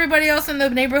sure everybody else in the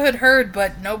neighborhood heard,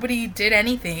 but nobody did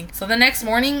anything. So the next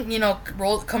morning,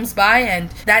 comes by,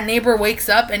 and that neighbor wakes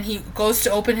up, and he goes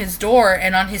to open his door,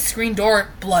 and on his screen door,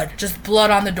 blood. Just blood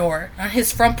on the door. On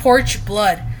his front porch,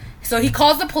 blood. So he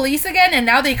calls the police again, and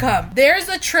now they come. There's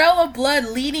a trail of blood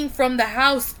leading from the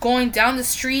house, going down the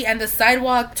street and the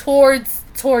sidewalk towards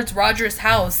Roger's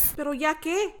house. Pero ya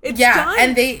que? It's done?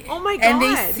 And they, oh my God.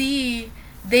 And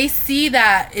they see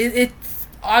that it's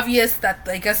obvious that,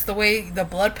 I guess the way the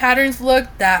blood patterns look,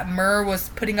 that Myrrh was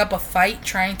putting up a fight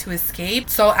trying to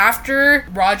escape. So after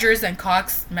Rogers and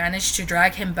Cox managed to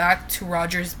drag him back to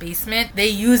Roger's basement, they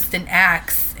used an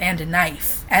axe and a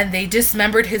knife, and they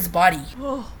dismembered his body.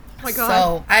 Oh my God.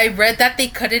 So I read that they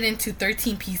cut it into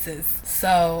 13 pieces.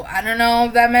 So I don't know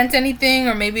if that meant anything,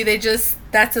 or maybe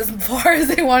that's as far as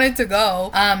they wanted to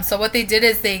go. So what they did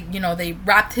is they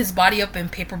wrapped his body up in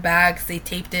paper bags. They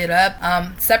taped it up,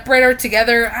 separated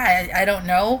together. I don't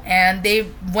know. And they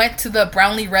went to the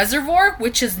Brownlee Reservoir,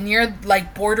 which is near,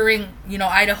 bordering,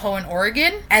 Idaho and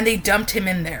Oregon. And they dumped him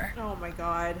in there. Oh my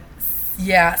God.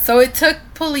 Yeah, so it took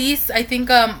police, I think,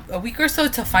 a week or so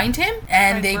to find him,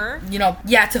 and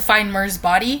to find Myrrh's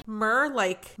body. Myrrh,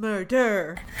 like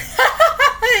Myrrh-der.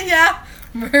 Yeah,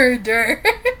 Myrrh-der.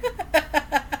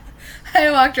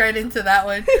 I walked right into that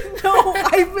one. No,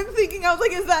 I've been thinking, I was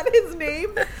like, is that his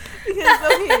name? Because,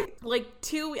 I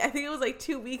think it was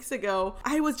 2 weeks ago,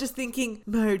 I was just thinking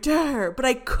Myrrh-der, but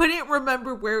I couldn't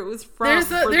remember where it was from.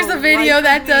 There's a video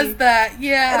that does that,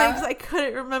 yeah. And I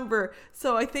couldn't remember.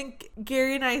 So I think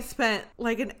Gary and I spent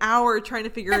an hour trying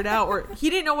to figure it out, or he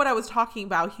didn't know what I was talking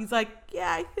about. He's like,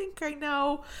 yeah, I think I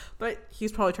know, but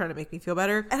he's probably trying to make me feel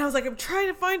better. And I was like, I'm trying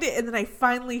to find it, and then I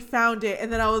finally found it,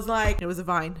 and then I was like, it was a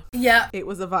vine. Yeah. It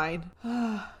was a vine.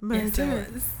 Myrrh-der. Yes,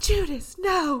 it was. Judas,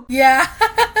 no. Yeah.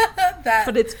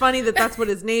 But it's funny that that's what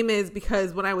his name is,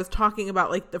 because when I was talking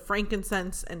about the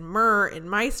frankincense and myrrh in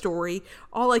my story,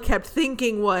 all I kept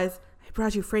thinking was, I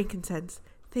brought you frankincense,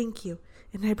 thank you,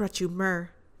 and I brought you myrrh,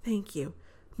 thank you.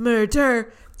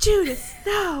 Myrrh-der, Judas,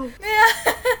 no.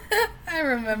 Yeah. I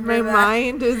remember my that.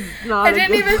 mind is not I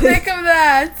didn't even think of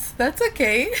that. That's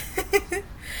okay.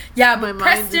 Yeah, but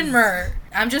Preston Myrrh.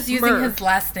 I'm just using his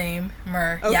last name,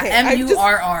 Myrrh. Okay, yeah,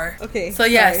 M-U-R-R. Okay. So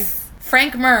yes. Sorry.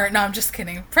 Frank Myrrh. No, I'm just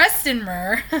kidding. Preston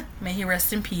Myrrh. May he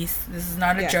rest in peace. This is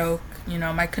not a joke.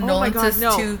 My condolences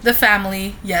to the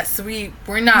family. Yes,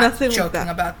 we're not joking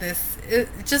about this.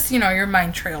 It's just, your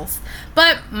mind trails.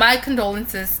 But my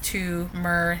condolences to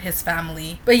Myrrh, his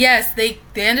family. But yes, they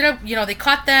ended up, they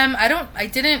caught them. I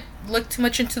didn't look too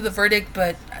much into the verdict,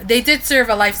 but they did serve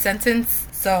a life sentence.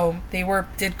 So they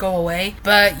did go away.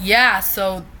 But yeah,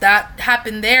 so that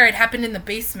happened there. It happened in the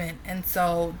basement. And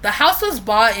so the house was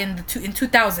bought in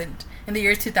 2000. In the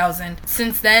year 2000.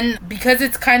 Since then, because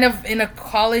it's kind of in a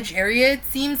college area, it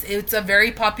seems, it's a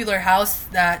very popular house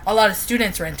that a lot of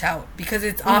students rent out because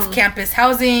it's off-campus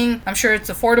housing. I'm sure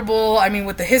it's affordable. I mean,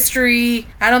 with the history,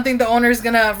 I don't think the owner's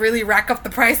gonna really rack up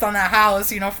the price on that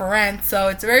house, for rent. So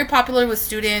it's very popular with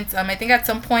students. I think at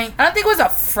some point, I don't think it was a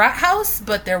frat house,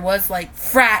 but there was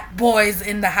frat boys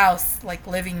in the house,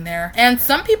 living there. And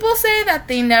some people say that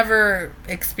they never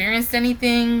experienced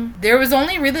anything. There was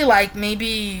only really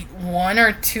maybe 1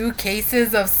 or 2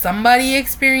 cases of somebody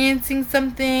experiencing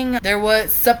something. There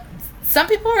was some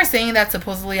people were saying that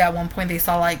supposedly at one point they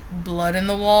saw blood in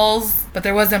the walls, but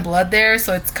there wasn't blood there,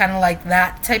 so it's kind of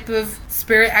that type of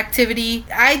spirit activity.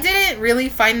 I didn't really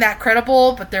find that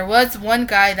credible, but there was one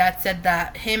guy that said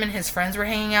that him and his friends were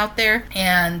hanging out there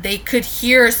and they could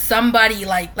hear somebody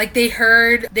like they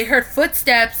heard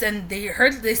footsteps, and they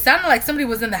sounded like somebody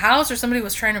was in the house or somebody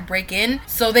was trying to break in.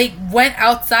 So they went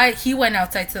outside. He went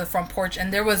outside to the front porch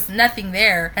and there was nothing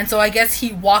there. And so I guess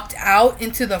he walked out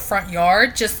into the front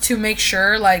yard just to make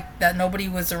sure like that nobody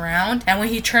was around. And when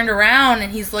he turned around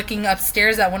and he's looking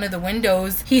upstairs at one of the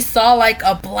windows, he saw like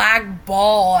a black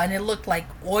ball and it looked like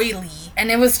oily, and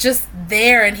it was just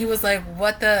there, and he was like,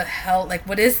 what the hell, like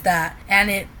what is that? And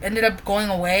it ended up going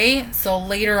away. So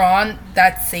later on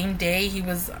that same day, he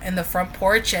was in the front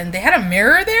porch and they had a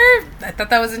mirror there. I thought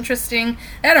that was interesting.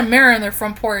 They had a mirror in their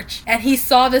front porch and he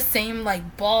saw the same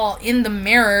like ball in the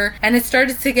mirror, and it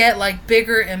started to get like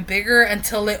bigger and bigger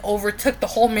until it overtook the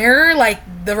whole mirror. Like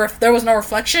there was no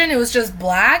reflection, it was just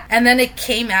black, and then it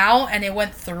came out and it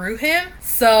went through him.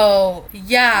 So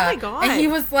yeah. Oh my God. And he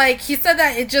was like, he said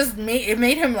that it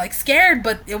made him like scared,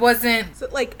 but it wasn't. Is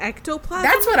it like ectoplasm?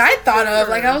 That's what I thought of.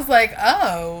 Like I was like,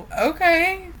 oh,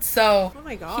 okay. So oh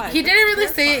my God, he didn't really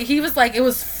say it. He was like, it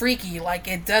was freaky. Like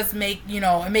it does make,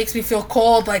 it makes me feel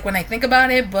cold like when I think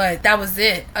about it, but that was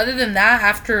it. Other than that,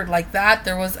 after like that,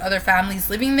 there was other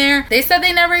families living there. They said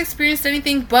they never experienced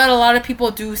anything, but a lot of people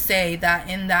do say that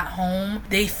in that home,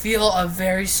 they feel a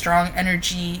very strong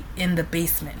energy in the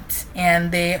basement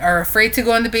and they are afraid to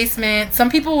go in the basement. Some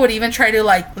people would even try to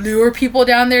like lure people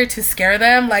down there to scare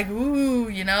them, like, ooh,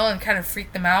 and kind of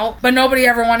freak them out. But nobody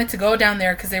ever wanted to go down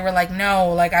there because they were like,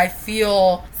 no, like I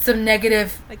feel some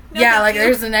negative,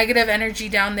 there's a negative energy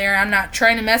down there. I'm not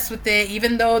trying to mess with it,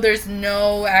 even though there's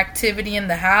no activity in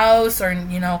the house or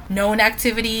known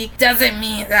activity, doesn't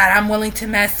mean that I'm willing to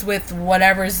mess with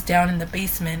whatever's down in the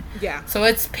basement. Yeah. So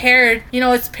it's paired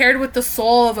with the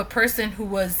soul of a person who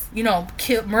was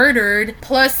murdered,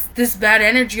 plus this bad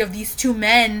energy of these two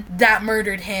men that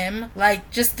murdered him.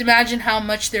 Like, just imagine how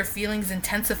much their feelings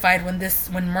intensified when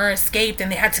Myrrh escaped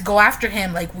and they had to go after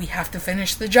him. Like, we have to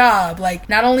finish the job. Like,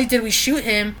 not only did we shoot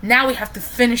him, now we have to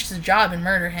finish the job and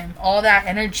murder him. All that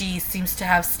energy seems to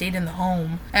have stayed in the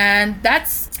home, and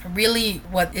that's really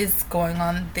what is going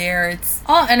on there. It's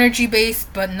all energy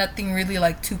based, but nothing really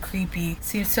like too creepy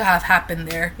seems to have happened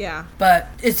there. Yeah, but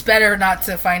it's better not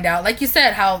to find out. Like you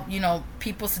said, how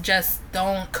people suggest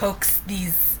don't coax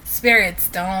these spirits,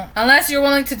 don't, unless you're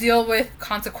willing to deal with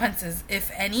consequences,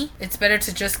 if any. It's better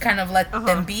to just kind of let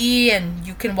them be, and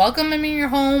you can welcome them in your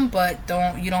home, but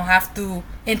you don't have to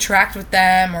interact with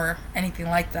them or anything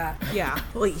like that. Yeah.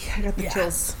 Oy, I got the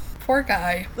chills. Poor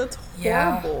guy. That's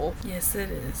horrible. Yeah. Yes, it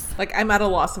is. Like, I'm at a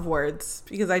loss of words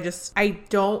because I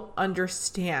don't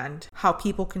understand how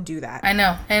people can do that. I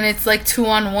know. And it's like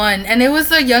 2-on-1. And it was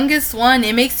the youngest one.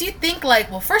 It makes you think like,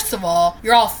 well, first of all,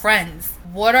 you're all friends.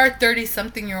 What are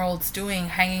 30-something-year-olds doing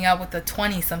hanging out with a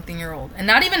 20-something-year-old? And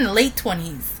not even late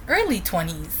 20s, early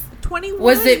 20s. 21.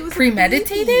 Was it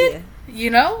premeditated?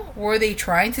 Were they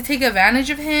trying to take advantage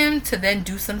of him to then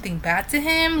do something bad to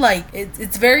him? Like,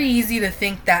 it's very easy to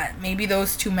think that maybe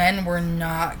those two men were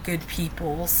not good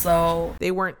people. So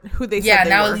they weren't who they said they were. Yeah,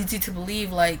 now it leads you to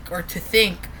believe, like, or to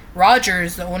think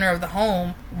Rogers, the owner of the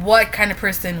home, what kind of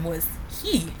person was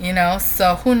he?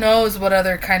 So who knows what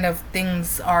other kind of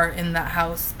things are in that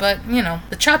house. But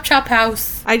the chop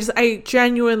house. I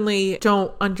genuinely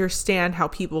don't understand how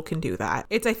people can do that.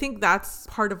 I think that's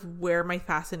part of where my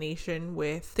fascination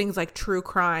with things like true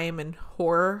crime and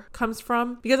horror comes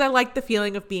from, because I like the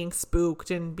feeling of being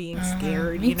spooked and being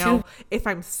scared, too. if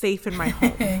I'm safe in my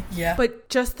home. Yeah. But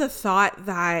just the thought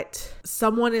that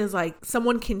someone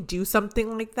can do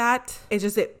something like that,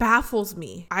 it baffles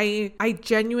me. I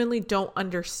genuinely don't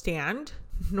understand,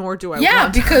 nor do I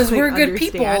want to, because we're good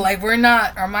understand. people. Like, we're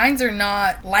not, our minds are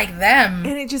not like them.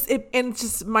 And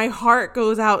it my heart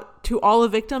goes out to all the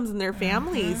victims and their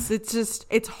families.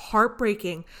 It's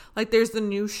heartbreaking. Like, there's the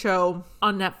new show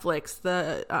on Netflix,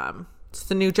 it's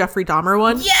the new Jeffrey Dahmer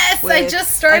one. Yes, I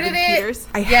just started it. Peters.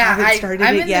 I haven't started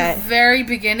it yet. I'm in the very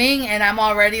beginning, and I'm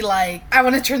already like, I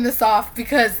want to turn this off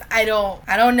because I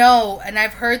don't know. And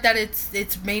I've heard that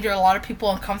it's made a lot of people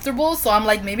uncomfortable. So I'm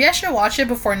like, maybe I should watch it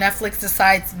before Netflix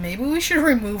decides maybe we should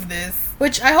remove this.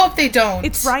 Which I hope they don't.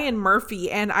 It's Ryan Murphy,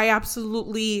 and I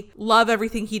absolutely love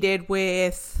everything he did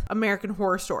with American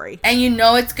Horror Story. And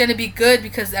it's going to be good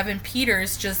because Evan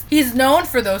Peters he's known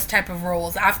for those type of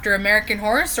roles. After American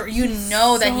Horror Story,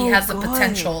 that he has the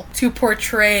potential to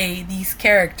portray these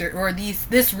characters or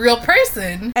this real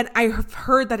person. And I have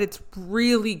heard that it's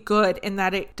really good and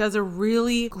that it does a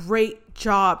really great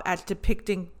job at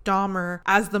depicting Dahmer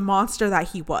as the monster that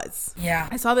he was. Yeah.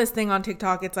 I saw this thing on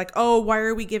TikTok. It's like, oh, why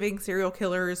are we giving serial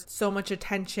killers so much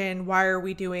attention? Why are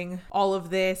we doing all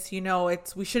of this? You know,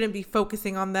 we shouldn't be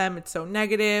focusing on them. It's so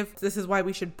negative. This is why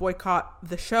we should boycott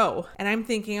the show. And I'm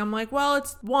like, well,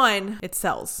 it's one, it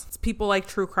sells. It's people like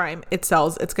true crime. It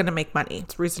sells. It's going to make money.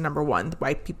 It's reason number one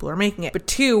why people are making it. But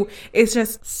two, it's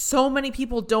just so many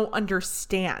people don't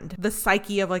understand the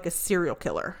psyche of like a serial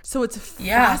killer. So it's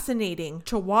fascinating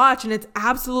to watch, and it's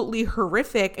absolutely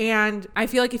horrific. And I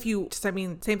feel like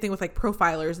same thing with like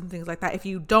profilers and things like that. If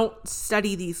you don't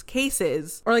study these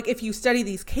cases, or like if you study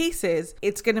these cases,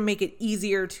 it's going to make it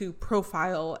easier to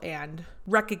profile and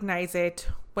recognize it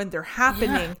when they're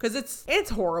happening, because it's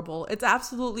horrible. It's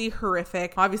absolutely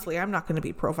horrific. Obviously, I'm not going to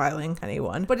be profiling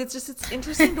anyone, but it's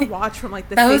interesting to watch from like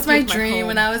the that was my dream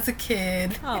when I was a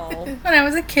kid. Oh, when I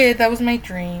was a kid, that was my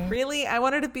dream. Really? I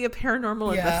wanted to be a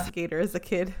paranormal investigator as a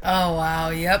kid. Oh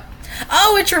wow, yep.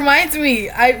 Oh, which reminds me,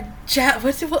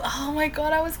 oh my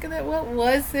god, what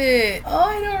was it? Oh,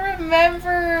 I don't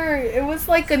remember. It was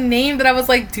like a name that I was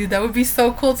like, dude, that would be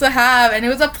so cool to have, and it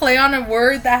was a play on a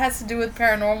word that has to do with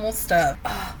paranormal stuff.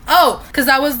 Oh, because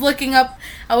I was looking up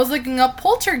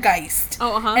poltergeist.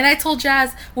 And I told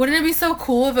Jazz, wouldn't it be so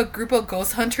cool if a group of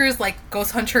ghost hunters, like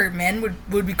ghost hunter men,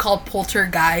 would be called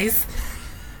poltergeist?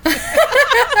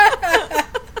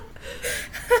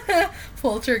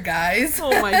 Poltergeist.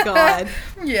 Oh my god.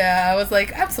 Yeah, I was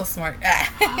like, I'm so smart.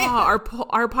 Our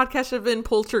podcast should have been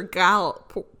Poltergals.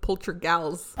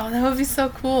 Oh, that would be so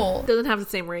cool. Doesn't have the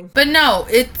same ring. But no,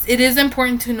 it is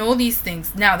important to know these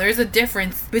things. Now, there's a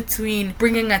difference between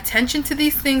bringing attention to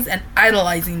these things and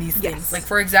idolizing these things. Like,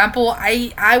 for example,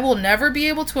 I will never be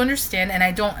able to understand, and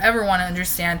I don't ever want to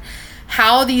understand,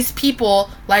 how these people,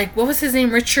 like, what was his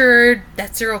name? Richard,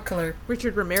 that serial killer.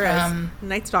 Richard Ramirez,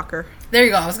 Night Stalker. There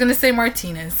you go. I was going to say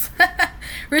Martinez.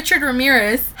 Richard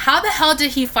Ramirez, how the hell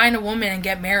did he find a woman and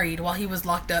get married while he was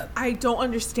locked up? I don't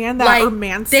understand that. Like, or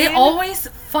Manson. They always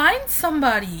find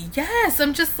somebody. Yes,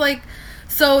 I'm just like...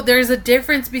 So there's a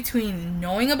difference between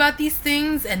knowing about these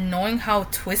things and knowing how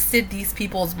twisted these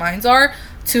people's minds are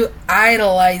to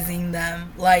idolizing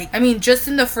them. Like, I mean, just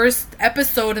in the first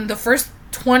episode, in the first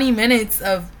 20 minutes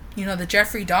of, you know, the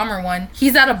Jeffrey Dahmer one,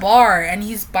 he's at a bar and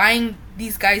he's buying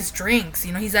these guys drinks.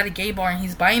 You know, he's at a gay bar and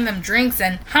he's buying them drinks.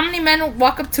 And how many men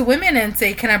walk up to women and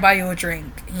say, can I buy you a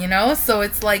drink? You know, so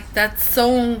it's like, that's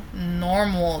so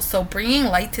normal. So bringing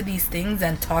light to these things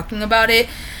and talking about it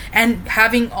and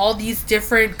having all these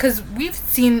different, because we've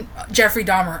seen Jeffrey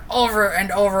Dahmer over and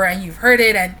over and you've heard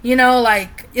it, and you know,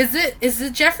 like, is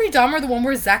it Jeffrey Dahmer the one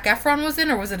where Zac Efron was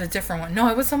in, or was it a different one? No,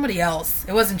 it was somebody else.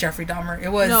 It wasn't Jeffrey Dahmer. It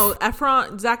was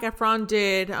Zac Efron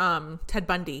did Ted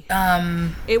Bundy.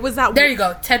 It was that. There you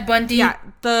go, Ted Bundy. Yeah,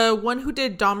 the one who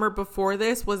did Dahmer before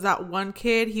this was that one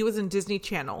kid. He was in Disney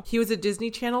Channel. He was a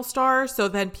Disney Channel star. So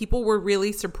then people were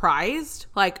really surprised,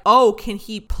 like, oh, can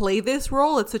he play this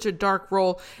role? It's such a dark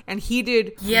role. And he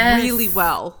did really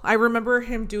well. I remember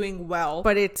him doing well,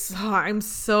 but I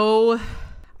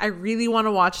really want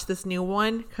to watch this new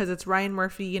one because it's Ryan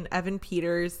Murphy and Evan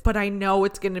Peters, but I know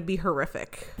it's going to be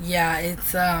horrific. Yeah,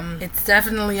 it's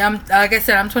definitely, like I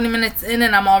said, I'm 20 minutes in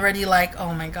and I'm already like,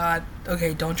 oh my God.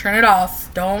 Okay, don't turn it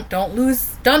off. Don't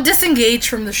disengage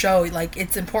from the show. Like,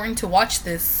 it's important to watch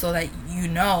this so that you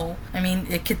know. I mean,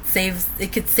 it could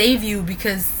save you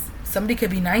because somebody could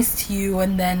be nice to you,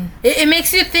 and then it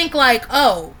makes you think like,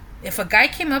 oh, if a guy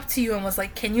came up to you and was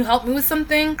like, can you help me with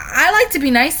something? I like to be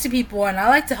nice to people and I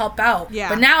like to help out. Yeah.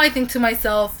 But now I think to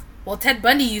myself, well, Ted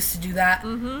Bundy used to do that.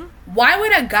 Mm-hmm. Why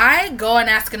would a guy go and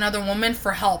ask another woman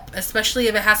for help, especially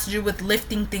if it has to do with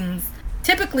lifting things?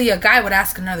 Typically, a guy would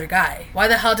ask another guy. Why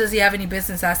the hell does he have any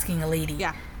business asking a lady?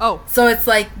 Yeah. Oh. So it's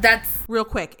like, that's... Real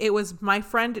quick, it was My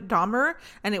Friend Dahmer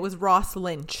and it was Ross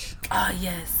Lynch. Ah,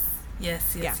 yes.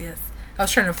 Yes. I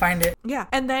was trying to find it. Yeah.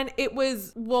 And then it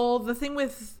was, well, the thing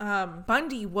with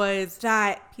Bundy was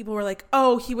that people were like,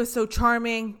 oh, he was so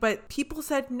charming. But people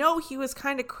said, no, he was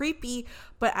kind of creepy.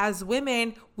 But as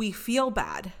women, we feel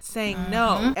bad saying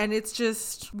no. And it's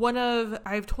just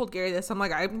I've told Gary this. I'm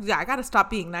like, I got to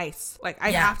stop being nice. Like, I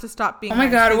have to stop being nice. Oh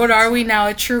my God, what are we now?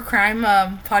 A true crime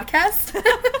podcast?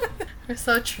 We're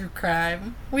so true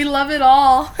crime. We love it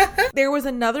all. There was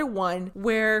another one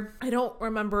where I don't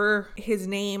remember his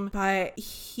name, but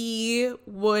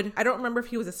I don't remember if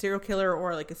he was a serial killer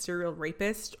or like a serial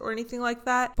rapist or anything like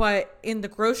that. But in the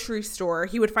grocery store,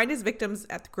 he would find his victims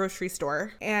at the grocery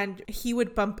store and he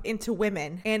would bump into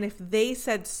women. And if they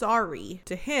said sorry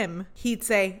to him, he'd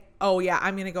say, oh yeah,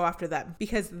 I'm going to go after them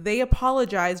because they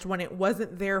apologized when it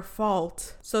wasn't their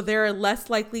fault. So they're less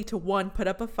likely to, one, put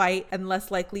up a fight and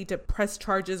less likely to press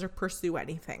charges or pursue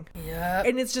anything. Yeah.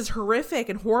 And it's just horrific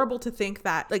and horrible to think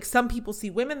that, like, some people see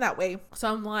women that way.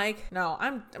 So I'm like, no,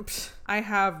 I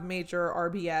have major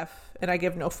RBF and I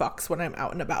give no fucks when I'm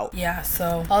out and about. Yeah,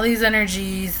 so all these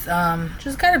energies,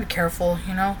 just gotta be careful,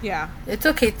 you know? Yeah. It's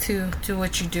okay to do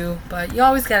what you do, but you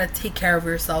always gotta take care of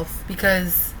yourself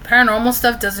because paranormal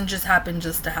stuff doesn't just happen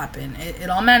just to happen. It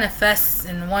all manifests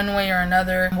in one way or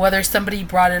another. Whether somebody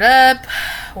brought it up,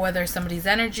 whether somebody's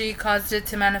energy caused it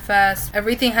to manifest,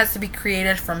 everything has to be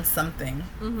created from something.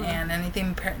 Mm-hmm. And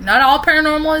anything, not all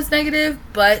paranormal is negative,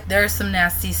 but there's some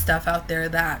nasty stuff out there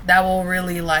that will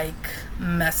really like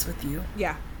mess with you.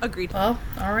 Yeah, agreed. Well,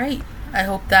 all right. I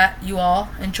hope that you all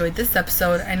enjoyed this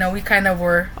episode. I know we kind of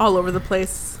were all over the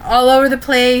place,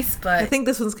 but I think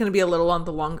this one's going to be a little on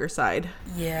the longer side.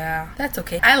 Yeah, that's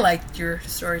okay. I liked your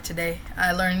story today.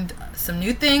 I learned some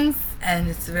new things and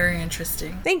it's very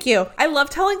interesting. Thank you. I love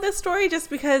telling this story just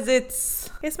because it's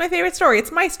my favorite story.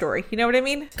 It's my story. You know what I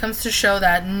mean? It comes to show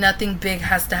that nothing big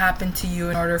has to happen to you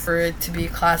in order for it to be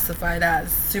classified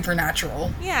as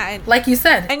supernatural. Yeah. And, like you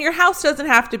said. And your house doesn't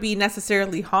have to be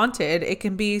necessarily haunted. It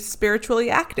can be spiritually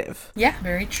active. Yeah,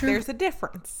 very true. There's a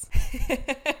difference.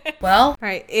 Well. All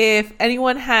right. If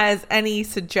anyone has any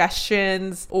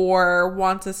suggestions or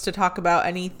wants us to talk about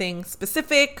anything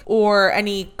specific or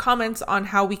any comments on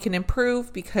how we can improve,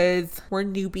 because we're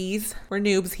newbies. We're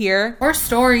noobs here. Or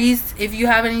stories. If you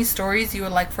have any stories you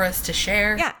would like for us to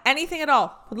share. Yeah, anything at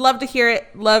all. Would love to hear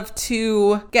it. Love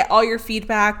to get all your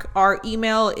feedback. Our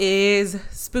email is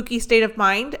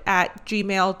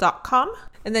spookystateofmind@gmail.com.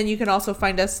 And then you can also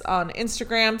find us on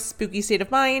Instagram, Spooky State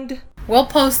of Mind. We'll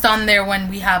post on there when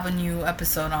we have a new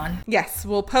episode on. Yes,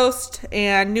 we'll post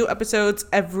and new episodes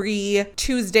every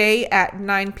Tuesday at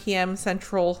 9 p.m.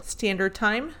 Central Standard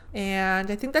Time.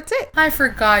 And I think that's it. I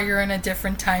forgot you're in a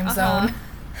different time zone.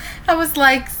 I was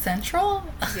like, Central?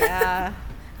 Yeah.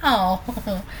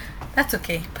 Oh, that's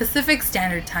okay. Pacific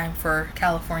Standard Time for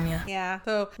California. Yeah.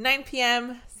 So 9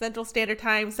 p.m. Central Standard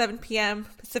Time, 7 p.m.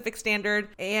 Pacific Standard,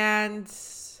 and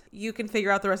you can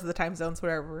figure out the rest of the time zones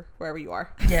wherever you are.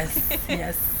 Yes,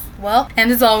 yes. Well, and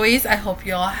as always, I hope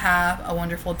you all have a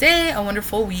wonderful day, a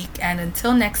wonderful week, and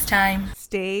until next time,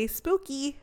 stay spooky.